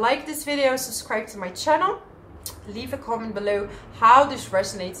 If you like this video, subscribe to my channel. leave a comment below how this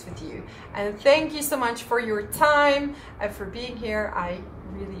resonates with you. And thank you so much for your time and for being here. I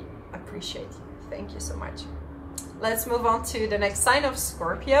really appreciate you. Thank you so much. Let's move on to the next sign of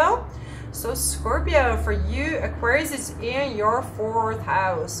Scorpio. So Scorpio, for you, Aquarius is in your 4th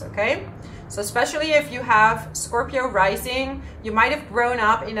house, okay? So especially if you have Scorpio rising, you might have grown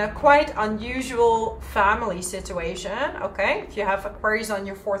up in a quite unusual family situation, okay? If you have Aquarius on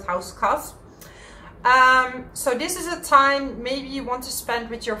your 4th house cusp. So this is a time maybe you want to spend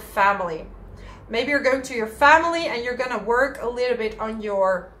with your family. Maybe you're going to your family and you're gonna work a little bit on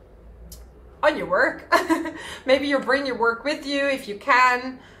your work. Maybe you bring your work with you if you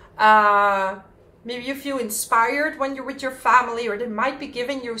can. Maybe you feel inspired when you're with your family, or they might be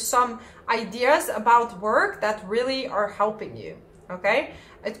giving you some ideas about work that really are helping you, okay?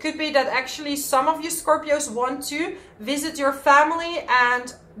 It could be that actually some of you Scorpios want to visit your family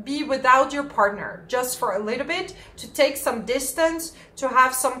and be without your partner just for a little bit, to take some distance, to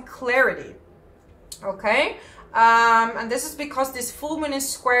have some clarity, okay? And this is because this full moon is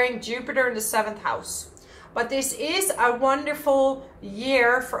squaring Jupiter in the 7th house. But this is a wonderful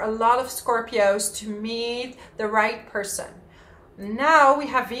year for a lot of Scorpios to meet the right person. Now we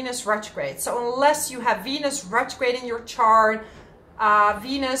have Venus retrograde. So unless you have Venus retrograde in your chart,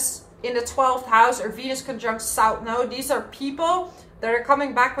 Venus in the 12th house, or Venus conjunct South Node, these are people that are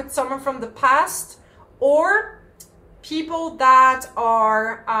coming back with someone from the past, or people that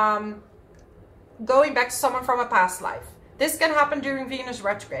are going back to someone from a past life. This can happen during Venus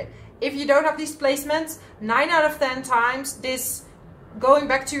retrograde. If you don't have these placements, 9 out of 10 times, this going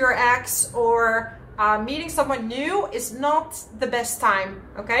back to your ex or meeting someone new is not the best time,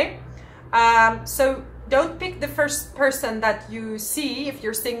 okay? So don't pick the first person that you see if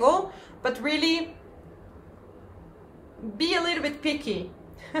you're single, but really be a little bit picky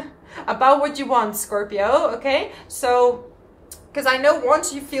about what you want, Scorpio, okay? So, because I know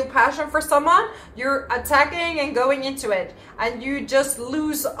once you feel passion for someone, you're attacking and going into it, and you just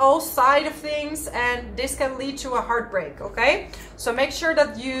lose all sight of things, and this can lead to a heartbreak, okay? So make sure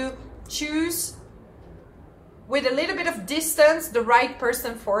that you choose with a little bit of distance the right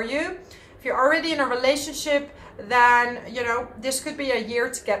person for you. If you're already in a relationship, then, you know, this could be a year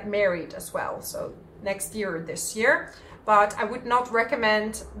to get married as well. So next year or this year, but I would not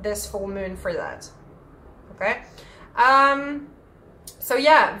recommend this full moon for that, okay? So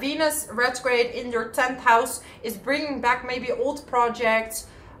yeah, Venus retrograde in your 10th house is bringing back maybe old projects.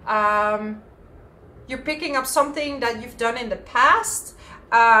 You're picking up something that you've done in the past,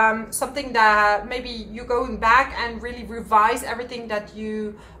 something that maybe you're going back and really revise everything that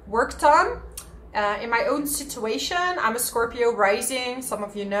you worked on. In my own situation, I'm a Scorpio rising, some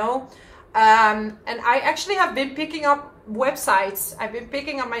of you know. And I actually have been picking up websites. I've been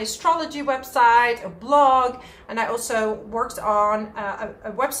picking up my astrology website, a blog, and I also worked on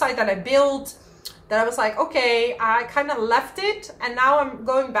a website that I built that I was like, okay, I kind of left it and now I'm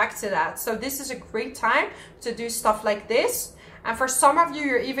going back to that. So this is a great time to do stuff like this. And for some of you,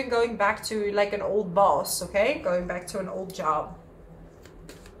 you're even going back to like an old boss, okay? Going back to an old job.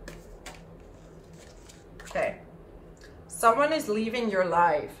 Okay. Someone is leaving your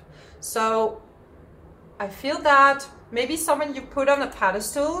life. So I feel that maybe someone you put on a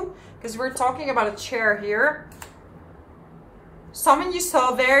pedestal, because we're talking about a chair here. Someone you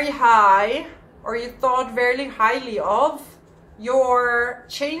saw very high, or you thought very highly of, you're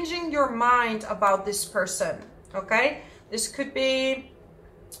changing your mind about this person, okay? This could be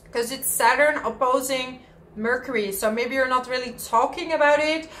because it's Saturn opposing Mercury. So maybe you're not really talking about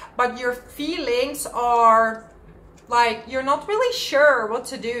it, but your feelings are like, you're not really sure what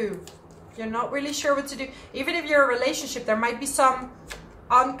to do. You're not really sure what to do. Even if you're in a relationship, there might be some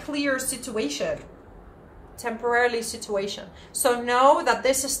unclear situation, temporarily situation. So know that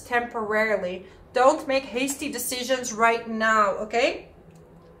this is temporarily. Don't make hasty decisions right now, okay?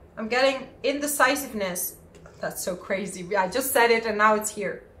 I'm getting indecisiveness. That's so crazy. I just said it and now it's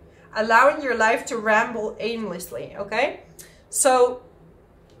here. Allowing your life to ramble aimlessly, okay? So,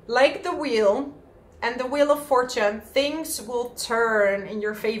 like the wheel and the wheel of fortune, things will turn in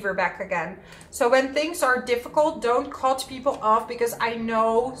your favor back again. So when things are difficult, don't cut people off, because I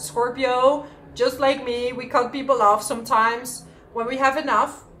know Scorpio, just like me, we cut people off sometimes when we have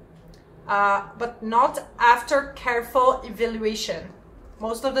enough, but not after careful evaluation.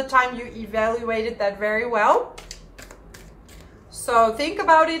 Most of the time you evaluated that very well. So think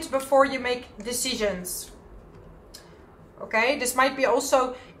about it before you make decisions. Okay, this might be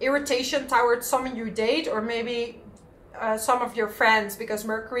also irritation towards someone you date, or maybe some of your friends, because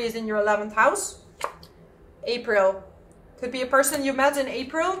Mercury is in your 11th house. April. Could be a person you met in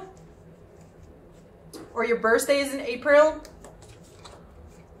April. or your birthday is in April,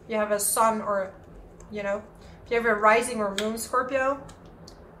 you have a sun, or, you know, if you have a rising or moon Scorpio,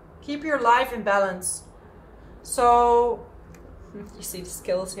 keep your life in balance. So, you see the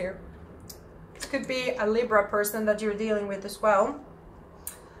skills here. It could be a Libra person that you're dealing with as well.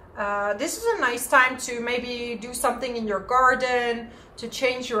 This is a nice time to maybe do something in your garden, to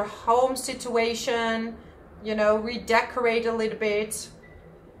change your home situation, you know, redecorate a little bit.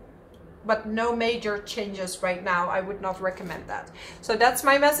 But no major changes right now. I would not recommend that. So that's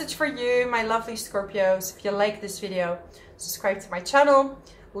my message for you, my lovely Scorpios. If you like this video, subscribe to my channel.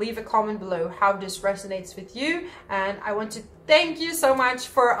 Leave a comment below how this resonates with you. And I want to thank you so much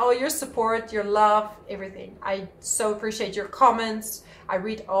for all your support, your love, everything. I so appreciate your comments. I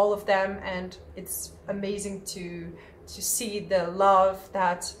read all of them, and it's amazing to see the love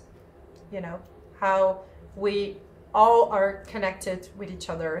that, you know, how we all are connected with each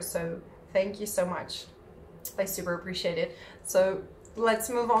other. So thank you so much. I super appreciate it. So let's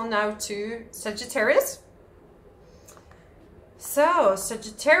move on now to Sagittarius. So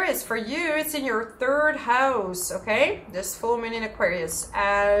Sagittarius, for you, it's in your 3rd house, okay? This full moon in Aquarius.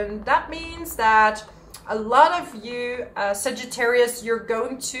 And that means that a lot of you, Sagittarius, you're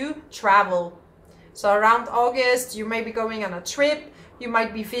going to travel. So around August, you may be going on a trip. You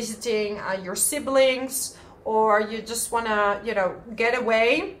might be visiting your siblings, or you just want to, you know, get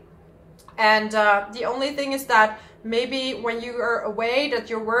away. And the only thing is that maybe when you are away,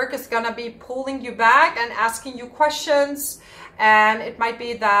 that your work is gonna be pulling you back and asking you questions. And it might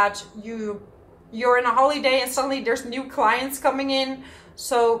be that you're in a holiday and suddenly there's new clients coming in.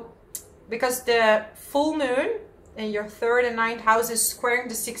 So because the full moon in your 3rd and 9th house is squaring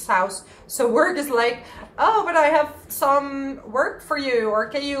the 6th house, so work is like, oh, but I have some work for you, or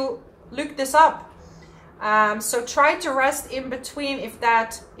can you look this up? So try to rest in between if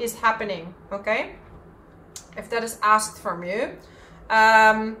that is happening, okay? If that is asked from you.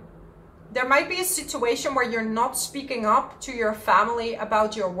 There might be a situation where you're not speaking up to your family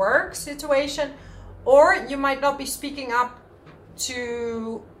about your work situation, or you might not be speaking up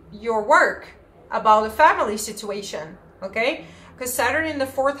to your work about a family situation, okay? Because Saturn in the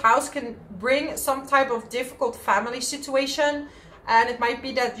 4th house can bring some type of difficult family situation, and it might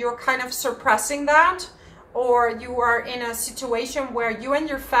be that you're kind of suppressing that, or you are in a situation where you and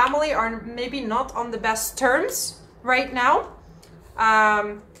your family are maybe not on the best terms right now.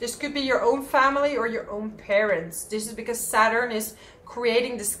 This could be your own family or your own parents. This is because Saturn is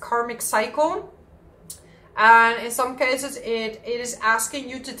creating this karmic cycle. And in some cases, it is asking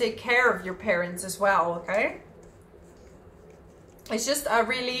you to take care of your parents as well, okay? It's just a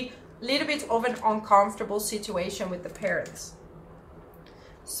really little bit of an uncomfortable situation with the parents.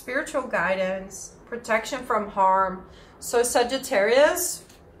 Spiritual guidance, protection from harm. So Sagittarius,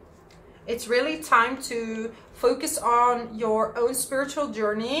 it's really time to focus on your own spiritual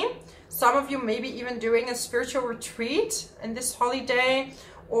journey. Some of you may be even doing a spiritual retreat in this holiday,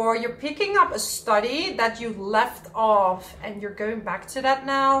 or you're picking up a study that you left off and you're going back to that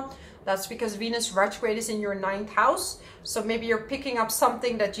now. That's because Venus retrograde is in your 9th house. So maybe you're picking up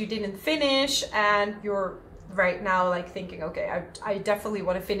something that you didn't finish, and you're right now like thinking, okay, I definitely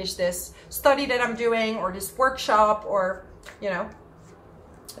want to finish this study that I'm doing, or this workshop, or, you know,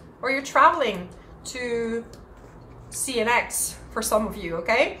 or you're traveling to see an ex for some of you,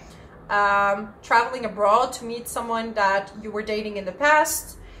 okay? Traveling abroad to meet someone that you were dating in the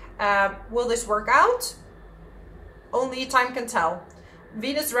past. Will this work out? Only time can tell.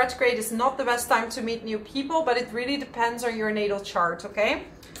 Venus retrograde is not the best time to meet new people, but it really depends on your natal chart, okay?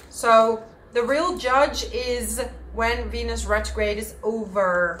 So the real judge is when Venus retrograde is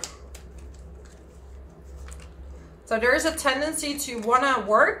over. So there is a tendency to want to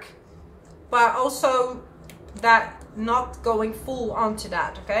work, but also that not going full onto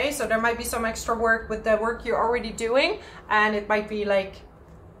that, okay? So there might be some extra work with the work you're already doing, and it might be like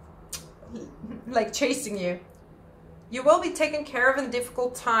chasing you. You will be taken care of in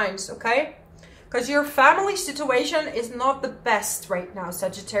difficult times, okay? Because your family situation is not the best right now,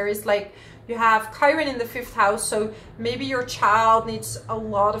 Sagittarius. Like, you have Chiron in the 5th house, so maybe your child needs a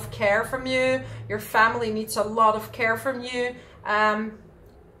lot of care from you. Your family needs a lot of care from you.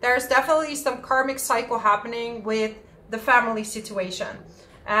 There's definitely some karmic cycle happening with the family situation.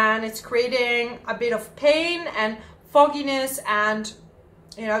 And it's creating a bit of pain and fogginess, and,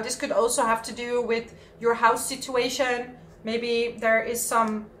 you know, this could also have to do with your house situation. Maybe there is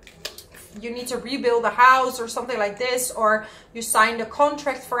some, you need to rebuild a house or something like this, or you signed a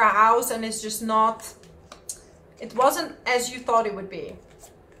contract for a house and it's just not, it wasn't as you thought it would be.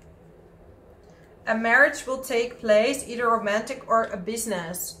 A marriage will take place, either romantic or a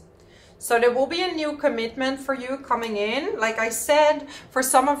business. So there will be a new commitment for you coming in. Like I said, for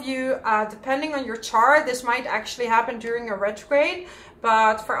some of you, depending on your chart, this might actually happen during a retrograde.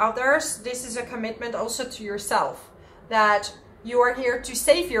 But for others, this is a commitment also to yourself, that you are here to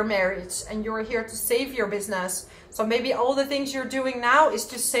save your marriage and you're here to save your business. So maybe all the things you're doing now is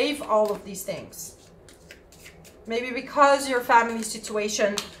to save all of these things. Maybe because your family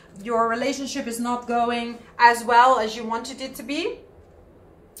situation, your relationship is not going as well as you wanted it to be.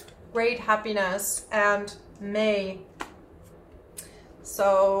 Great happiness and May.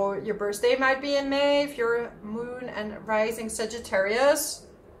 So your birthday might be in May if you're moon and rising Sagittarius.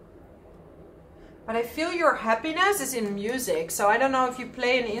 But I feel your happiness is in music. So I don't know if you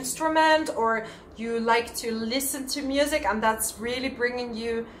play an instrument or you like to listen to music, and that's really bringing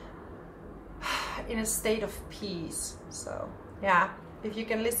you in a state of peace. So yeah, if you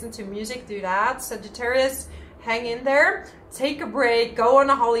can listen to music, do that. Sagittarius, hang in there, take a break, go on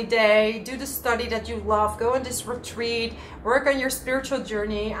a holiday, do the study that you love, go on this retreat, work on your spiritual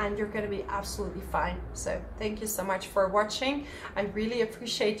journey, and you're going to be absolutely fine. So thank you so much for watching. I really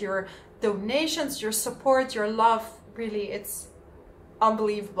appreciate your donations, your support, your love. Really, it's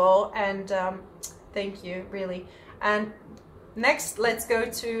unbelievable. And thank you, really. And next, let's go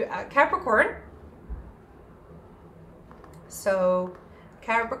to Capricorn. So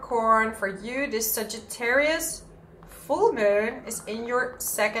Capricorn, for you, this Sagittarius full moon is in your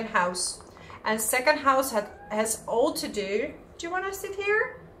second house. And second house has all to do. Do you want to sit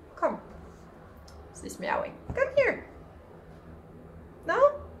here? Come. Is this meowing? Come here.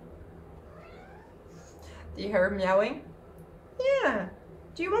 No? Do you hear her meowing? Yeah.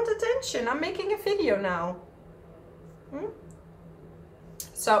 Do you want attention? I'm making a video now.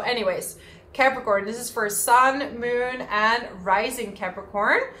 So anyways, Capricorn, this is for Sun, Moon, and Rising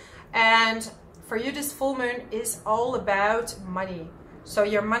Capricorn. And for you, this full moon is all about money. So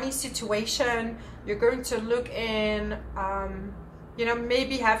your money situation, you're going to look in, you know,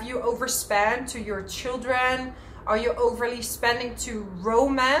 maybe have you overspent to your children? Are you overly spending to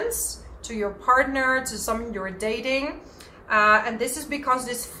romance, to your partner, to someone you're dating? And this is because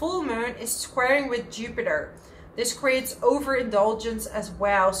this full moon is squaring with Jupiter. This creates overindulgence as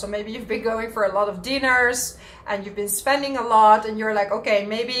well. So maybe you've been going for a lot of dinners and you've been spending a lot and you're like, okay,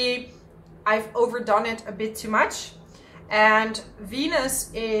 maybe I've overdone it a bit too much. And Venus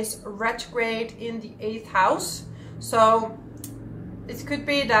is retrograde in the 8th house. So it could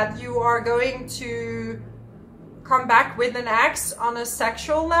be that you are going to come back with an ex on a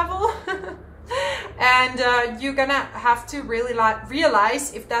sexual level. And you're gonna have to really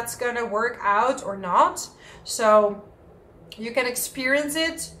realize if that's gonna work out or not. So you can experience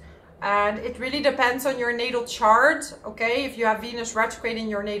it, and it really depends on your natal chart. Okay, if you have Venus retrograde in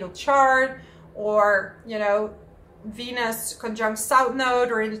your natal chart, or you know, Venus conjunct South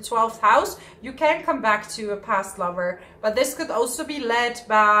Node or in the 12th house, you can come back to a past lover. But this could also be led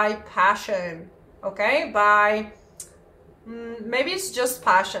by passion. Okay, by maybe it's just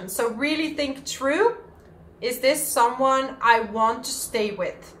passion. So really think through, is this someone I want to stay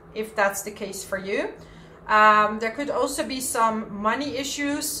with, if that's the case for you. There could also be some money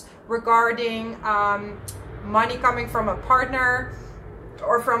issues regarding money coming from a partner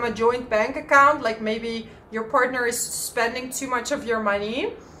or from a joint bank account. Like maybe your partner is spending too much of your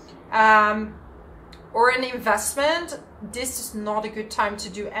money, or an investment. This is not a good time to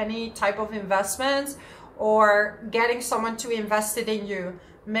do any type of investments or getting someone to invest it in you.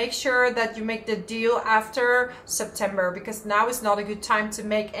 Make sure that you make the deal after September, because now is not a good time to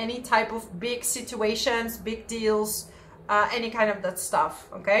make any type of big situations, big deals, any kind of that stuff,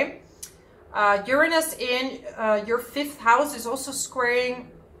 okay? Uranus in your 5th house is also squaring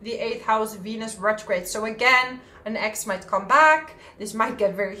the 8th house Venus retrograde. So again, an ex might come back. This might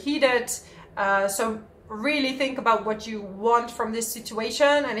get very heated. So really think about what you want from this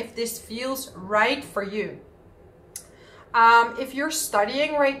situation and if this feels right for you. If you're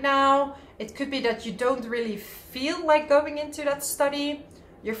studying right now, it could be that you don't really feel like going into that study.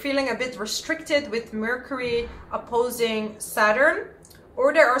 You're feeling a bit restricted with Mercury opposing Saturn,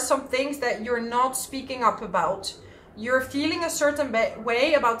 or there are some things that you're not speaking up about. You're feeling a certain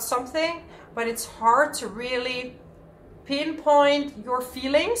way about something, but it's hard to really pinpoint your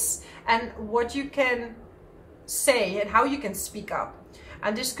feelings and what you can say and how you can speak up.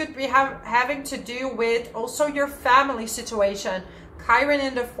 And this could be having to do with also your family situation. Chiron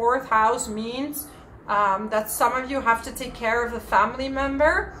in the 4th house means that some of you have to take care of a family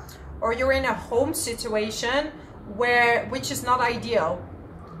member, or you're in a home situation which is not ideal.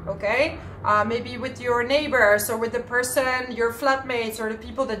 Okay, maybe with your neighbors or with the person, your flatmates, or the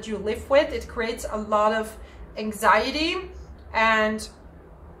people that you live with. It creates a lot of anxiety, and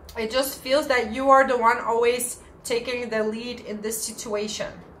it just feels that you are the one always taking the lead in this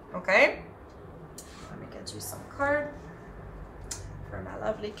situation, okay? Let me get you some card for my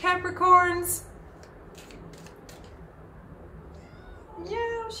lovely Capricorns.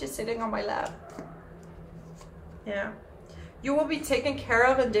 Yeah, she's sitting on my lap. Yeah. You will be taken care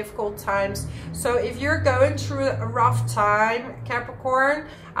of in difficult times. So if you're going through a rough time, Capricorn,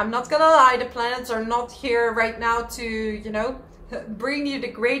 I'm not gonna lie, the planets are not here right now to, you know, bring you the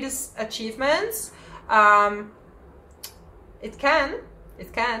greatest achievements. It can,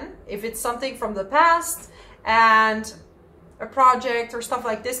 if it's something from the past and a project or stuff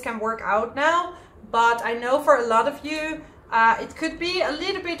like this can work out now. But I know for a lot of you, it could be a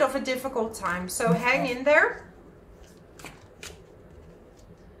little bit of a difficult time. So hang in there.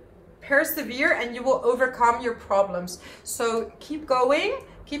 Persevere and you will overcome your problems. So keep going,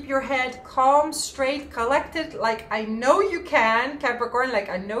 keep your head calm, straight, collected, like I know you can, Capricorn, like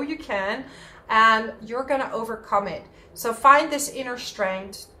I know you can, and you're gonna overcome it. So find this inner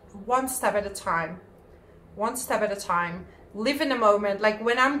strength one step at a time, one step at a time. Live in the moment. Like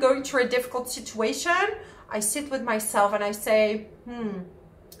when I'm going through a difficult situation, I sit with myself and I say, am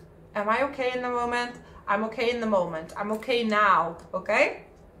I okay in the moment? I'm okay in the moment. I'm okay now, okay?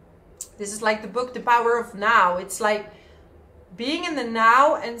 This is like the book, The Power of Now. It's like being in the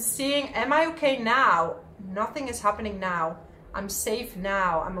now and seeing, am I okay now? Nothing is happening now. I'm safe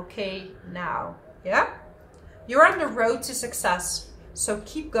now. I'm okay now. Yeah? You're on the road to success. So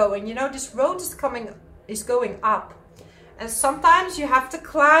keep going. You know, this road is going up. And sometimes you have to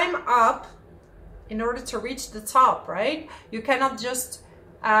climb up in order to reach the top, right? You cannot just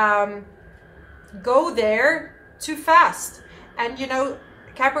go there too fast. And you know,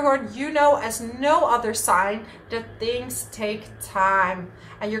 Capricorn, you know as no other sign that things take time.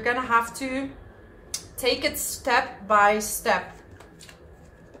 And you're gonna have to take it step by step.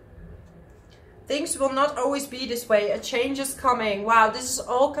 Things will not always be this way. A change is coming. Wow, this is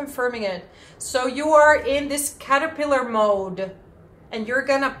all confirming it. So you are in this caterpillar mode and you're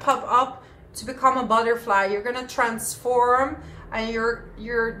gonna pop up to become a butterfly. You're gonna transform and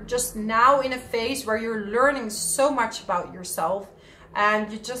you're just now in a phase where you're learning so much about yourself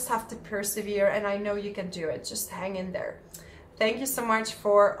and you just have to persevere, and I know you can do it. Just hang in there. Thank you so much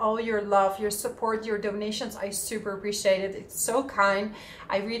for all your love, your support, your donations. I super appreciate it. It's so kind.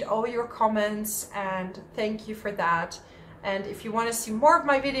 I read all your comments and thank you for that. And if you want to see more of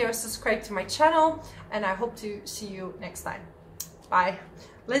my videos, subscribe to my channel and I hope to see you next time. Bye.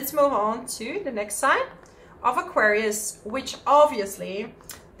 Let's move on to the next sign of Aquarius, which obviously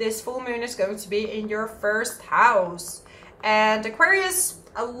this full moon is going to be in your first house. And Aquarius,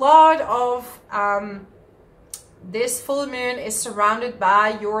 a lot of this full moon is surrounded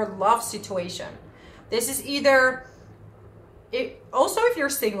by your love situation. This is either, also if you're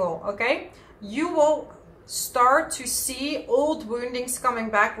single, okay, you will start to see old woundings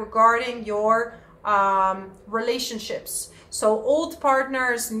coming back regarding your relationships. So old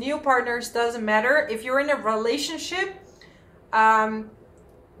partners, new partners, doesn't matter. If you're in a relationship,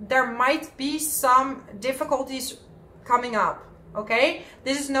 there might be some difficulties coming up, okay?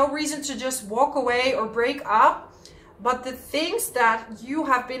 This is no reason to just walk away or break up, but the things that you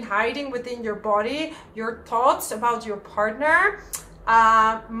have been hiding within your body, your thoughts about your partner,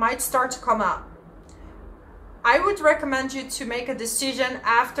 might start to come up. I would recommend you to make a decision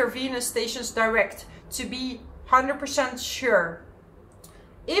after Venus stations direct to be 100% sure.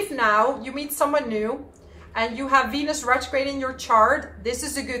 If now you meet someone new and you have Venus retrograde in your chart, this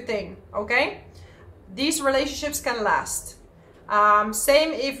is a good thing, okay? These relationships can last.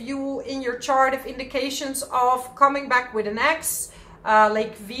 Same if you in your chart have indications of coming back with an ex,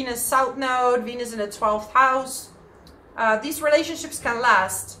 like Venus South Node, Venus in the 12th house. These relationships can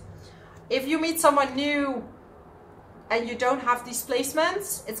last. If you meet someone new and you don't have these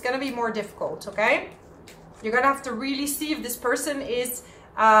placements, it's going to be more difficult, okay? You're going to have to really see if this person is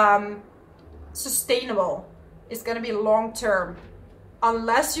sustainable. It's going to be long term.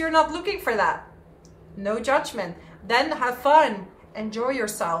 Unless you're not looking for that. No judgment. Then have fun. Enjoy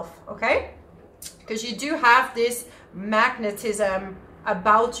yourself, okay? Because you do have this magnetism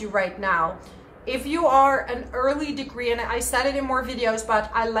about you right now. If you are an early degree, and I said it in more videos, but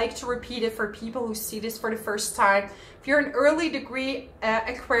I like to repeat it for people who see this for the first time. If you're an early degree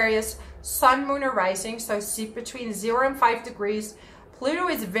Aquarius, Sun, Moon, or Rising, so see between 0 and 5 degrees, Pluto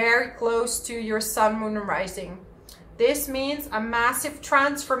is very close to your Sun, Moon, and Rising. This means a massive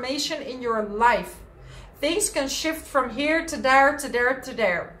transformation in your life. Things can shift from here to there, to there, to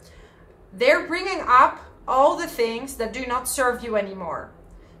there. They're bringing up all the things that do not serve you anymore.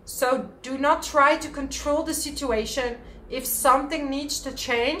 So do not try to control the situation. if something needs to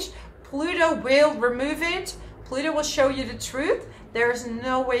change, Pluto will remove it. Pluto will show you the truth. There's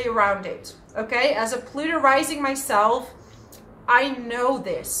no way around it. Okay, as a Pluto rising myself, I know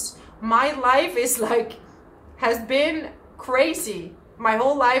this. My life is like, has been crazy. My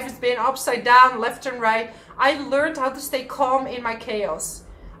whole life has been upside down, left and right. I learned how to stay calm in my chaos.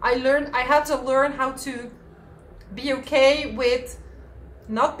 I had to learn how to be okay with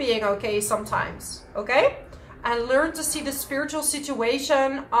not being okay sometimes, okay? And learn to see the spiritual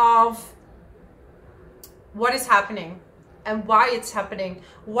situation of what is happening and why it's happening.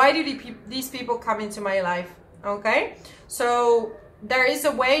 Why do these people come into my life, okay? So there is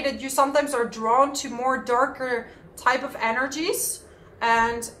a way that you sometimes are drawn to more darker type of energies,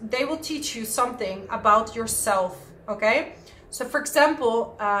 and they will teach you something about yourself, okay? So for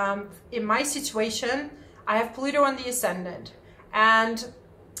example, in my situation, I have Pluto on the ascendant, and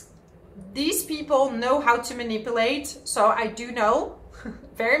these people know how to manipulate. So I do know,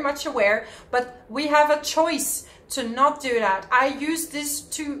 very much aware, but we have a choice to not do that. I use this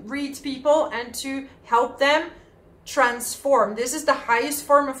to read people and to help them transform. This is the highest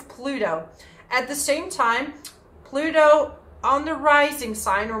form of Pluto. At the same time, Pluto on the rising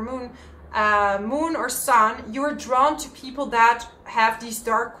sign or moon or sun, you're drawn to people that have these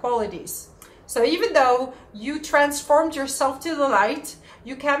dark qualities. So even though you transformed yourself to the light,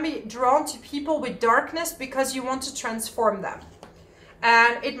 you can be drawn to people with darkness because you want to transform them.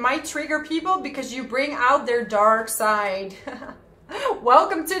 And it might trigger people because you bring out their dark side.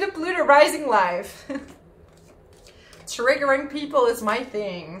 Welcome to the Pluto rising life. Triggering people is my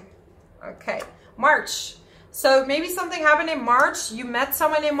thing. Okay, March. So maybe something happened in March. You met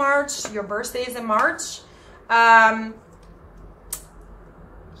someone in March. Your birthday is in March.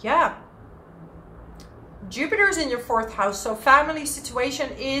 Yeah. Jupiter's in your 4th house, so family situation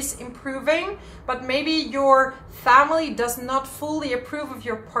is improving, but maybe your family does not fully approve of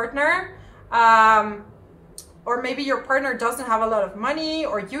your partner, or maybe your partner doesn't have a lot of money,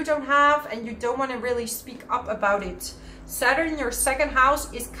 or you don't have, and you don't want to really speak up about it. Saturn in your 2nd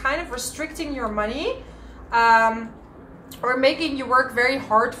house is kind of restricting your money, or making you work very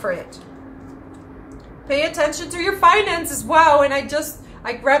hard for it. Pay attention to your finances. Wow, and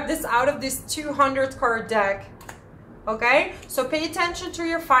I grabbed this out of this 200 card deck. Okay, so pay attention to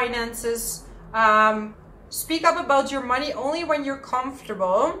your finances. Speak up about your money only when you're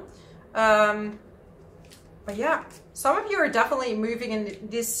comfortable. But yeah, some of you are definitely moving in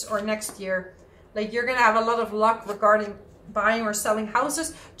this or next year. Like, you're gonna have a lot of luck regarding buying or selling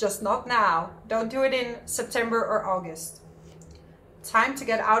houses, just not now. Don't do it in September or August. Time to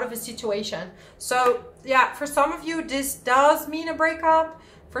get out of a situation. So yeah, for some of you this does mean a breakup.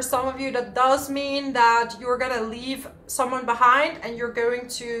 For some of you that does mean that you're gonna leave someone behind and you're going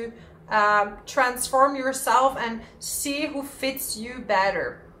to transform yourself and see who fits you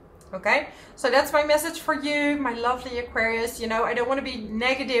better. Okay, so that's my message for you, my lovely Aquarius. You know, I don't want to be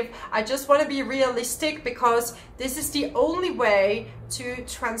negative. I just want to be realistic, because this is the only way to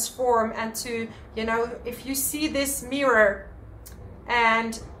transform and to, you know, if you see this mirror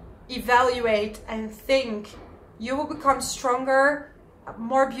and evaluate and think, you will become stronger,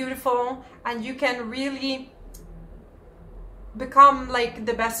 more beautiful, and you can really become like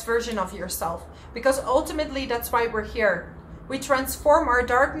the best version of yourself, because ultimately that's why we're here. We transform our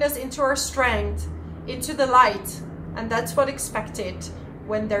darkness into our strength, into the light, and that's what expected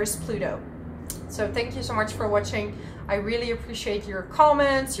when there's Pluto. So thank you so much for watching. I really appreciate your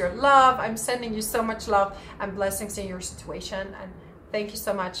comments, your love. I'm sending you so much love and blessings in your situation, and thank you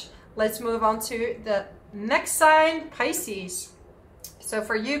so much. Let's move on to the next sign, Pisces. So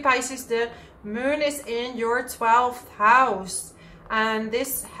for you, Pisces, the moon is in your 12th house, and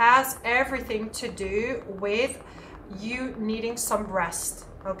this has everything to do with you needing some rest.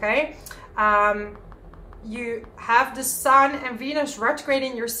 Okay, you have the sun and Venus retrograde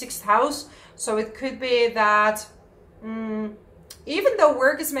in your 6th house, so it could be that even though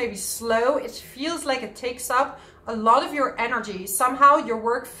work is maybe slow, it feels like it takes up a lot of your energy. Somehow your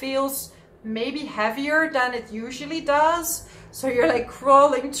work feels maybe heavier than it usually does, so you're like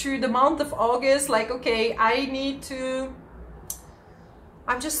crawling through the month of August like, okay,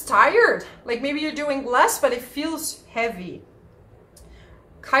 I'm just tired. Like, maybe you're doing less, but it feels heavy.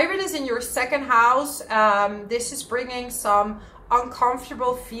 Chiron is in your 2nd house. This is bringing some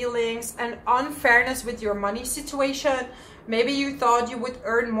uncomfortable feelings and unfairness with your money situation. Maybe you thought you would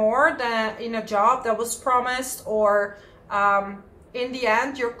earn more than in a job that was promised, or in the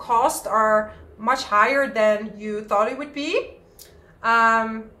end your costs are much higher than you thought it would be.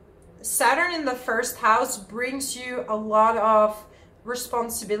 Saturn in the 1st house brings you a lot of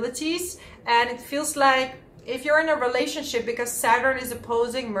responsibilities, and it feels like if you're in a relationship, because Saturn is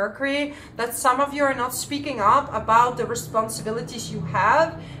opposing Mercury, that some of you are not speaking up about the responsibilities you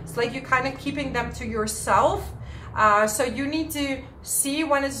have. It's like you're kind of keeping them to yourself. So you need to see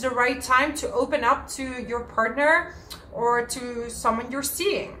when it's the right time to open up to your partner or to someone you're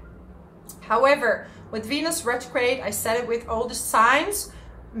seeing. However, with Venus retrograde, I said it with all the signs,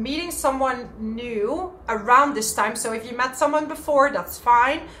 meeting someone new around this time. So if you met someone before, that's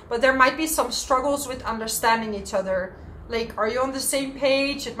fine, but there might be some struggles with understanding each other. Like, are you on the same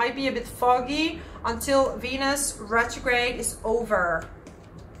page? It might be a bit foggy until Venus retrograde is over.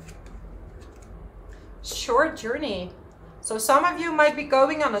 Short journey. So some of you might be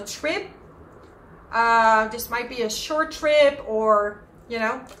going on a trip. This might be a short trip, or you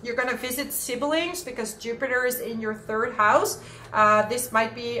know, you're going to visit siblings because Jupiter is in your 3rd house. This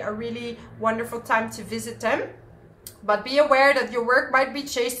might be a really wonderful time to visit them. But be aware that your work might be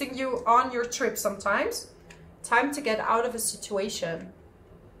chasing you on your trip sometimes. Time to get out of a situation.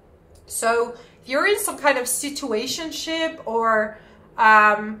 So if you're in some kind of situationship, or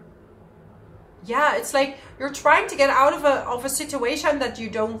yeah, it's like you're trying to get out of a situation that you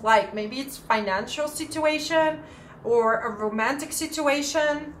don't like. Maybe it's financial situation, or a romantic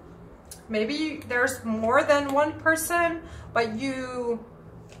situation. Maybe there's more than one person, but you,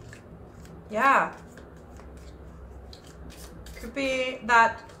 yeah, could be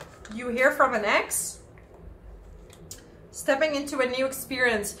that you hear from an ex, stepping into a new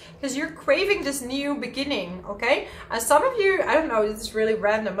experience, because you're craving this new beginning, okay? And some of you, I don't know, this is really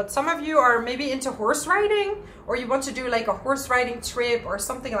random, but some of you are maybe into horse riding, or you want to do like a horse riding trip or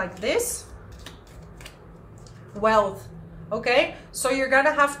something like this. Wealth, okay? So you're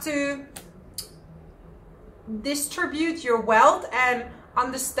gonna have to distribute your wealth and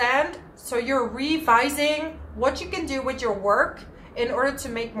understand. So you're revising what you can do with your work in order to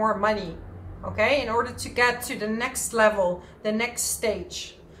make more money, okay? In order to get to the next level, the next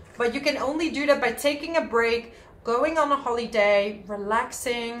stage. But you can only do that by taking a break, going on a holiday,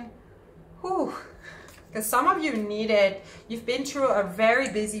 relaxing. Whew. Because some of you need it. You've been through a very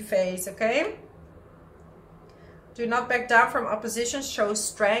busy phase, okay? Do not back down from opposition. Show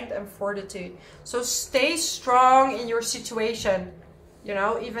strength and fortitude. So stay strong in your situation. You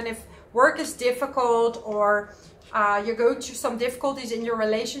know, even if work is difficult, or you're going through some difficulties in your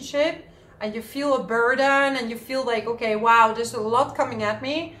relationship, and you feel a burden, and you feel like, okay, wow, there's a lot coming at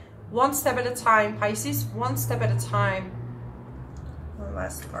me. One step at a time, Pisces. One step at a time. One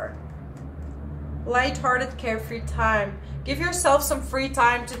last card. Light-hearted, carefree time. Give yourself some free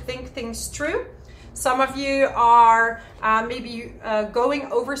time to think things through. Some of you are maybe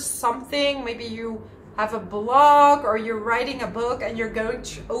going over something. Maybe you have a blog, or you're writing a book and you're going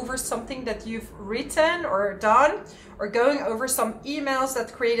over something that you've written or done, or going over some emails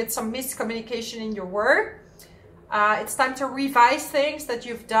that created some miscommunication in your work. It's time to revise things that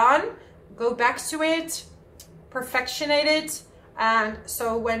you've done, go back to it, perfectionate it, and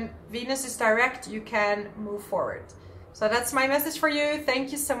so when Venus is direct, you can move forward. So that's my message for you.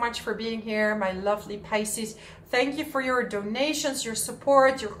 Thank you so much for being here, my lovely Pisces. Thank you for your donations, your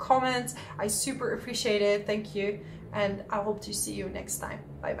support, your comments. I super appreciate it. Thank you. And I hope to see you next time.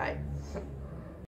 Bye-bye.